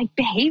like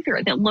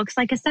behavior that looks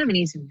like a 7.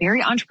 He's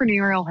very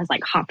entrepreneurial, has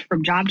like hopped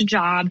from job to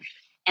job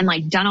and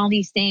like done all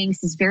these things.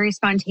 He's very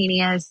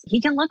spontaneous.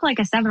 He can look like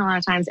a 7 a lot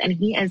of times, and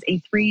he is a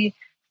 3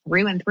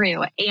 through and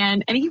through.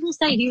 And he will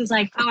say, he was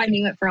like, oh, I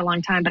knew it for a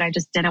long time, but I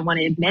just didn't want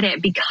to admit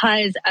it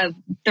because of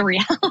the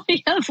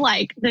reality of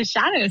like the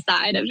shadow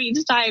side of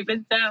each type.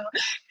 And so,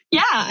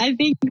 I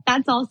think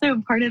that's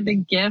also part of the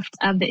gift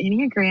of the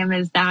Enneagram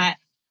is that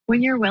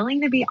when you're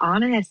willing to be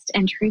honest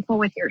and truthful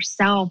with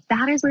yourself,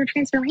 that is where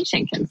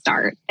transformation can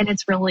start. And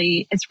it's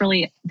really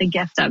the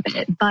gift of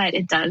it. But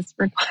it does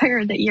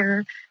require that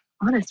you're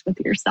honest with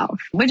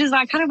yourself, which is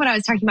kind of what I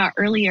was talking about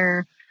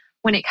earlier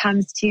when it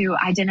comes to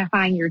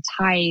identifying your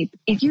type.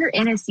 If you're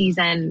in a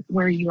season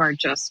where you are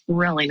just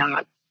really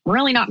not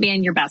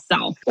being your best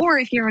self, or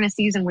if you're in a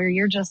season where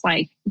you're just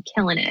like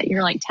killing it,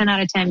 you're like 10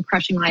 out of 10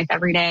 crushing life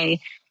every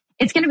day,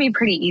 it's going to be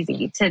pretty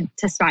easy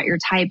to spot your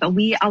type. But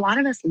a lot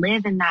of us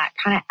live in that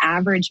kind of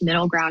average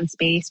middle ground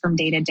space from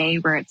day to day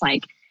where it's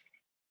like,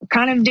 we're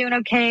kind of doing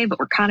okay, but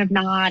we're kind of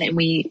not. And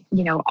we,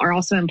 are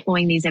also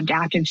employing these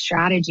adaptive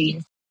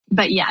strategies.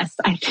 But yes,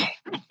 I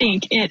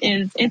think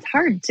it's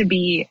hard to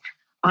be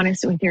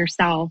honest with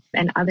yourself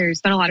and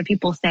others. But a lot of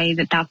people say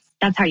that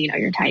that's how you know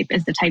your type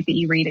is the type that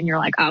you read and you're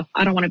like, oh,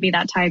 I don't want to be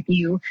that type.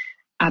 You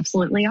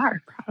absolutely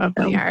are.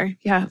 Probably are.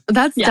 Yeah.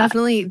 That's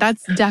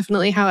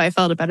definitely how I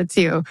felt about it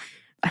too.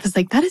 I was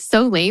like, that is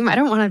so lame. I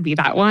don't want to be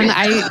that one.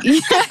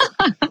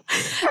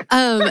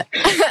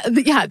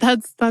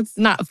 That's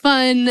not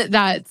fun.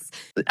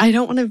 I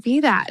don't want to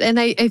be that. And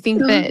I think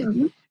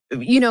that,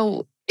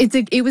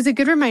 it was a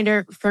good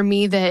reminder for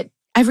me that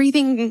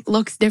everything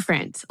looks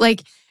different.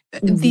 Like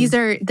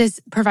this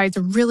provides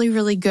a really,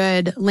 really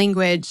good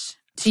language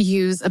to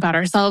use about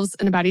ourselves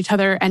and about each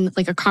other, and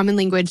like a common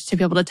language to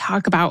be able to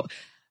talk about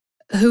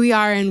who we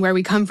are and where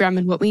we come from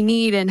and what we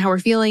need and how we're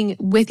feeling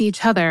with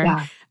each other.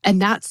 Yeah.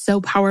 And that's so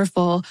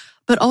powerful.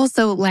 But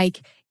also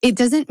like, it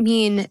doesn't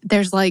mean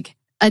there's like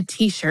a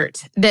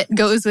t-shirt that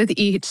goes with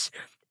each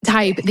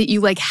type that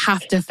you like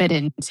have to fit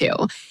into.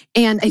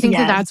 And I think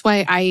that's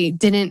why I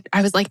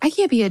was like, I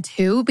can't be a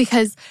 2,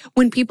 because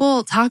when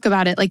people talk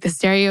about it, like the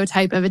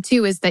stereotype of a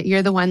 2 is that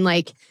you're the one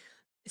like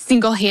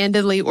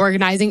single-handedly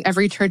organizing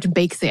every church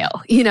bake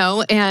sale,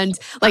 and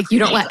like you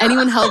don't let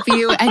anyone help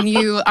you. And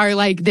you are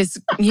like this,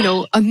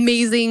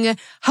 amazing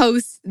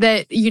host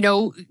that,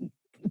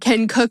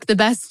 can cook the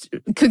best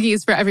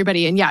cookies for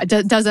everybody. And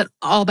does it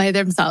all by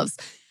themselves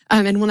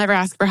and will never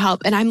ask for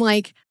help. And I'm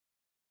like,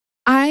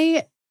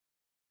 I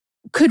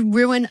could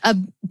ruin a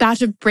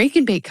batch of break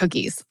and bake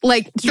cookies.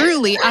 Like,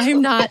 truly,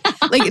 I'm not,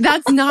 like,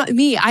 that's not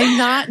me. I'm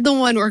not the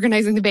one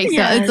organizing the bake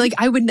sale. It's like,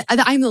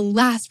 I'm the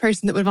last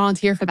person that would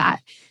volunteer for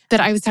that. But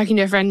I was talking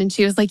to a friend and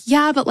she was like,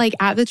 yeah, but like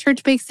at the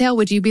church bake sale,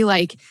 would you be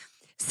like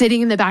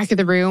sitting in the back of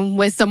the room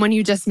with someone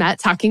you just met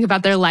talking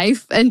about their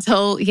life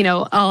until,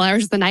 all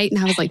hours of the night? And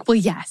I was like, well,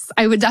 yes,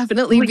 I would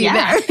definitely be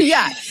there.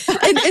 Yeah.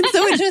 And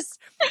so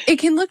it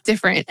can look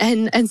different.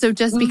 And so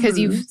just because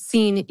you've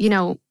seen,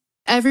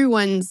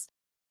 everyone's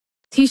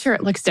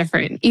t-shirt looks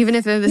different, even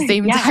if they're the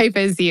same type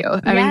as you.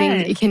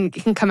 Everything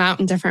can come out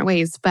in different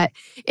ways, but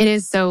it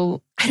is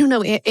so, I don't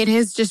know, it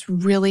is just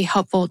really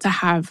helpful to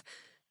have,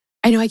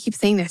 I know I keep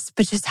saying this,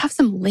 but just have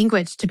some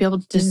language to be able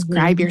to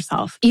describe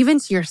yourself, even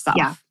to yourself.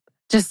 Yeah.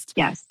 Just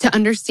to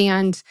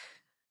understand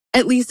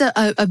at least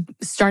a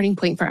starting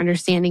point for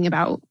understanding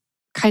about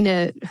kind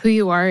of who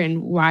you are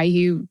and why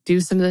you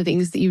do some of the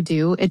things that you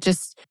do. It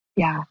just,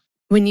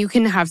 when you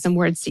can have some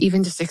words to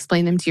even just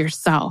explain them to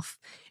yourself,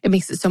 it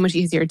makes it so much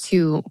easier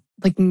to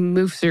like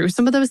move through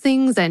some of those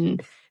things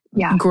and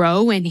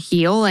grow and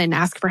heal and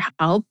ask for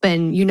help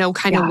and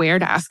kind of where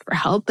to ask for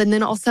help. And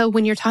then also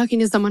when you're talking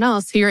to someone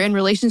else who you're in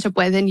relationship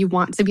with and you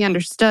want to be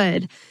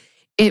understood,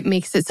 it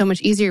makes it so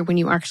much easier when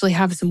you actually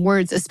have some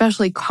words,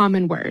 especially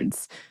common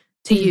words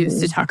to use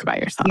to talk about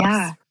yourself.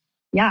 Yeah.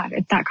 Yeah.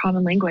 It's that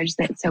common language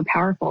that's so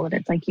powerful that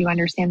it's like, you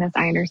understand this,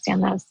 I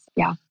understand this.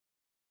 Yeah.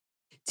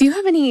 Do you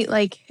have any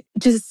like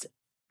just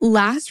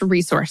last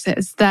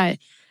resources that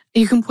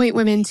you can point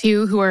women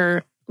to who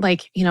are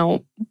like,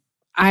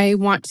 I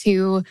want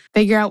to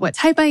figure out what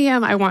type I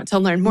am. I want to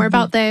learn more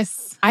about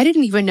this. I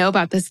didn't even know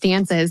about the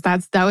stances.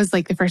 That was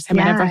like the first time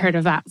I'd ever heard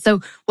of that.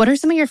 So what are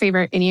some of your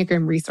favorite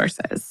Enneagram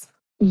resources?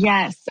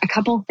 Yes, a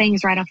couple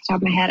things right off the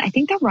top of my head. I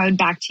think The Road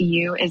Back to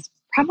You is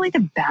probably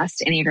the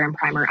best Enneagram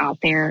primer out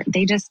there.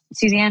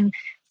 Suzanne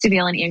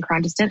Stabile and Ian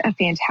Cron just did a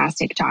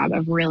fantastic job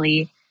of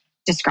really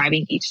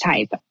describing each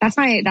type. That's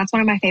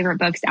one of my favorite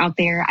books out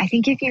there. I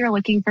think if you're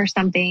looking for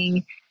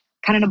something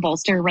kind of to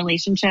bolster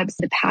relationships,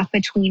 The Path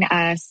Between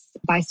Us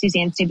by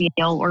Suzanne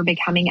Stabile or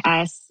Becoming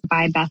Us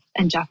by Beth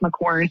and Jeff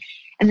McCord.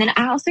 And then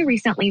I also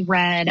recently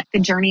read The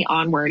Journey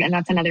Onward, and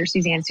that's another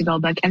Suzanne Stabile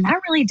book. And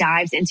that really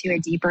dives into a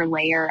deeper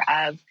layer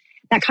of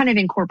that kind of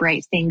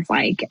incorporates things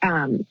like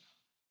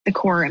the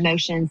core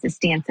emotions, the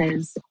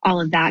stances, all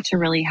of that to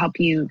really help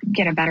you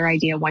get a better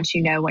idea once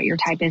you know what your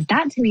type is.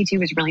 That to me too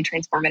was really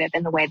transformative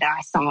in the way that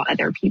I saw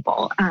other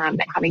people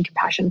and having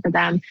compassion for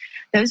them.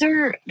 Those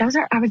are,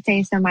 I would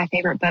say, some of my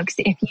favorite books.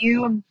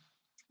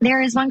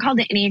 There is one called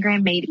The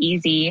Enneagram Made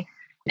Easy.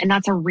 And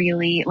that's a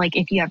really, like,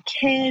 if you have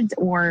kids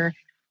or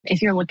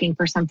if you're looking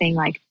for something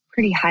like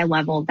pretty high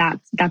level,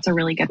 that's a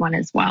really good one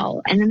as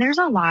well. And then there's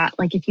a lot,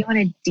 like if you want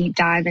to deep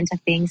dive into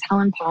things,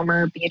 Helen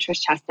Palmer, Beatrice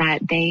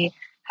Chestnut, they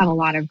have a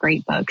lot of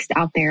great books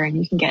out there and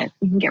you can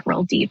get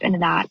real deep into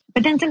that.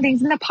 But then some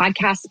things in the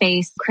podcast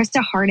space,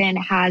 Krista Harden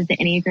has the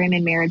Enneagram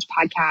and Marriage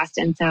podcast.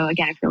 And so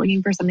again, if you're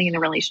looking for something in the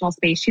relational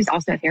space, she's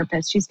also a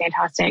therapist. She's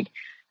fantastic.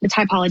 The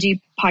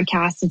Typology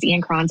podcast is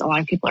Ian Cron's. A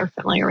lot of people are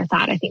familiar with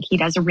that. I think he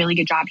does a really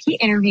good job. He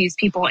interviews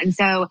people. And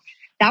so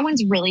that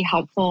one's really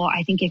helpful.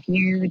 I think if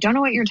you don't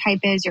know what your type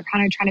is, you're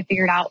kind of trying to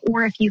figure it out.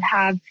 Or if you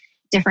have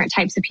different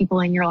types of people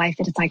in your life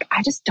that it's like,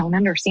 I just don't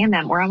understand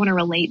them, or I want to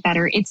relate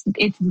better. It's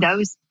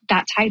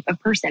that type of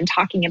person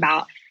talking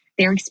about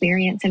their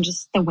experience and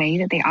just the way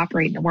that they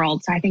operate in the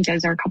world. So I think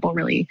those are a couple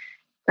really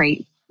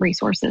great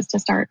resources to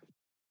start.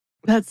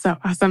 That's so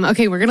awesome.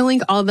 Okay, we're going to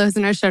link all of those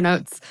in our show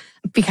notes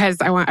because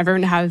I want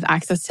everyone to have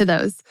access to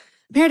those.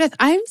 Meredith,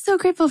 I'm so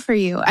grateful for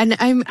you. And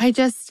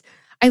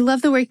I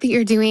love the work that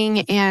you're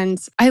doing.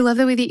 And I love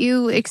the way that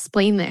you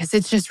explain this.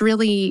 It's just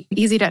really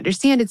easy to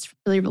understand. It's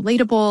really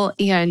relatable.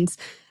 And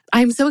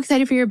I'm so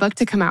excited for your book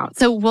to come out.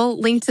 So we'll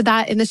link to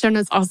that in the show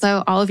notes,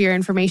 also all of your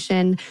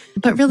information.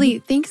 But really,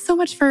 thanks so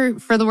much for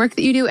the work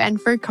that you do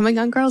and for coming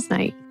on Girls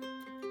Night.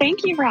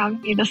 Thank you for having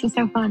me. This is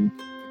so fun.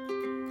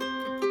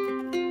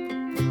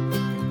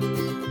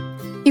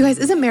 You guys,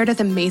 isn't Meredith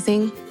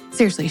amazing?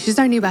 Seriously, she's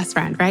our new best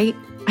friend, right?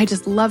 I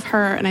just love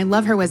her and I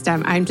love her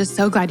wisdom. I'm just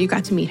so glad you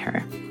got to meet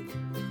her.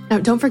 Now,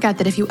 don't forget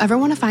that if you ever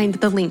want to find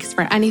the links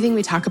for anything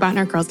we talk about in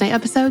our Girls Night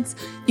episodes,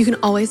 you can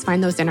always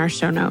find those in our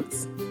show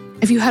notes.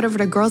 If you head over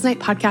to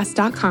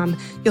girlsnightpodcast.com,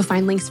 you'll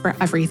find links for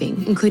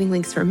everything, including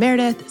links for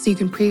Meredith, so you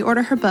can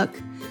pre-order her book,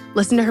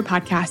 listen to her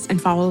podcast,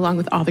 and follow along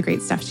with all the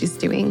great stuff she's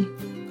doing.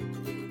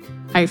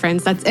 All right,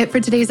 friends, that's it for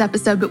today's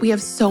episode, but we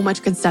have so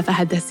much good stuff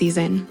ahead this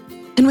season.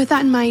 And with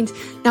that in mind,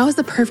 now is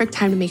the perfect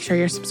time to make sure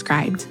you're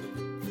subscribed.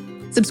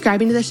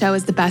 Subscribing to the show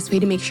is the best way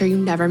to make sure you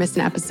never miss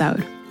an episode.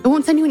 It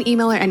won't send you an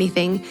email or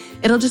anything.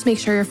 It'll just make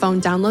sure your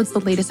phone downloads the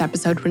latest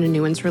episode when a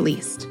new one's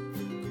released.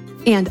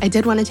 And I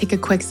did want to take a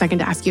quick second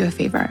to ask you a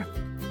favor.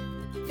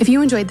 If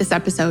you enjoyed this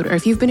episode, or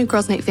if you've been a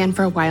Girls Night fan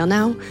for a while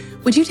now,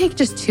 would you take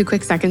just 2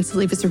 quick seconds to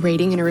leave us a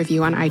rating and a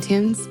review on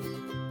iTunes?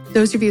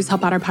 Those reviews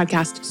help out our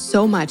podcast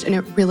so much, and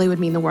it really would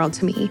mean the world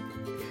to me.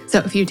 So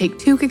if you take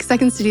 2 quick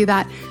seconds to do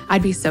that,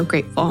 I'd be so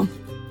grateful.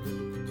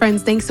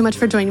 Friends, thanks so much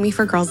for joining me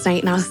for Girls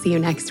Night, and I'll see you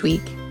next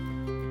week.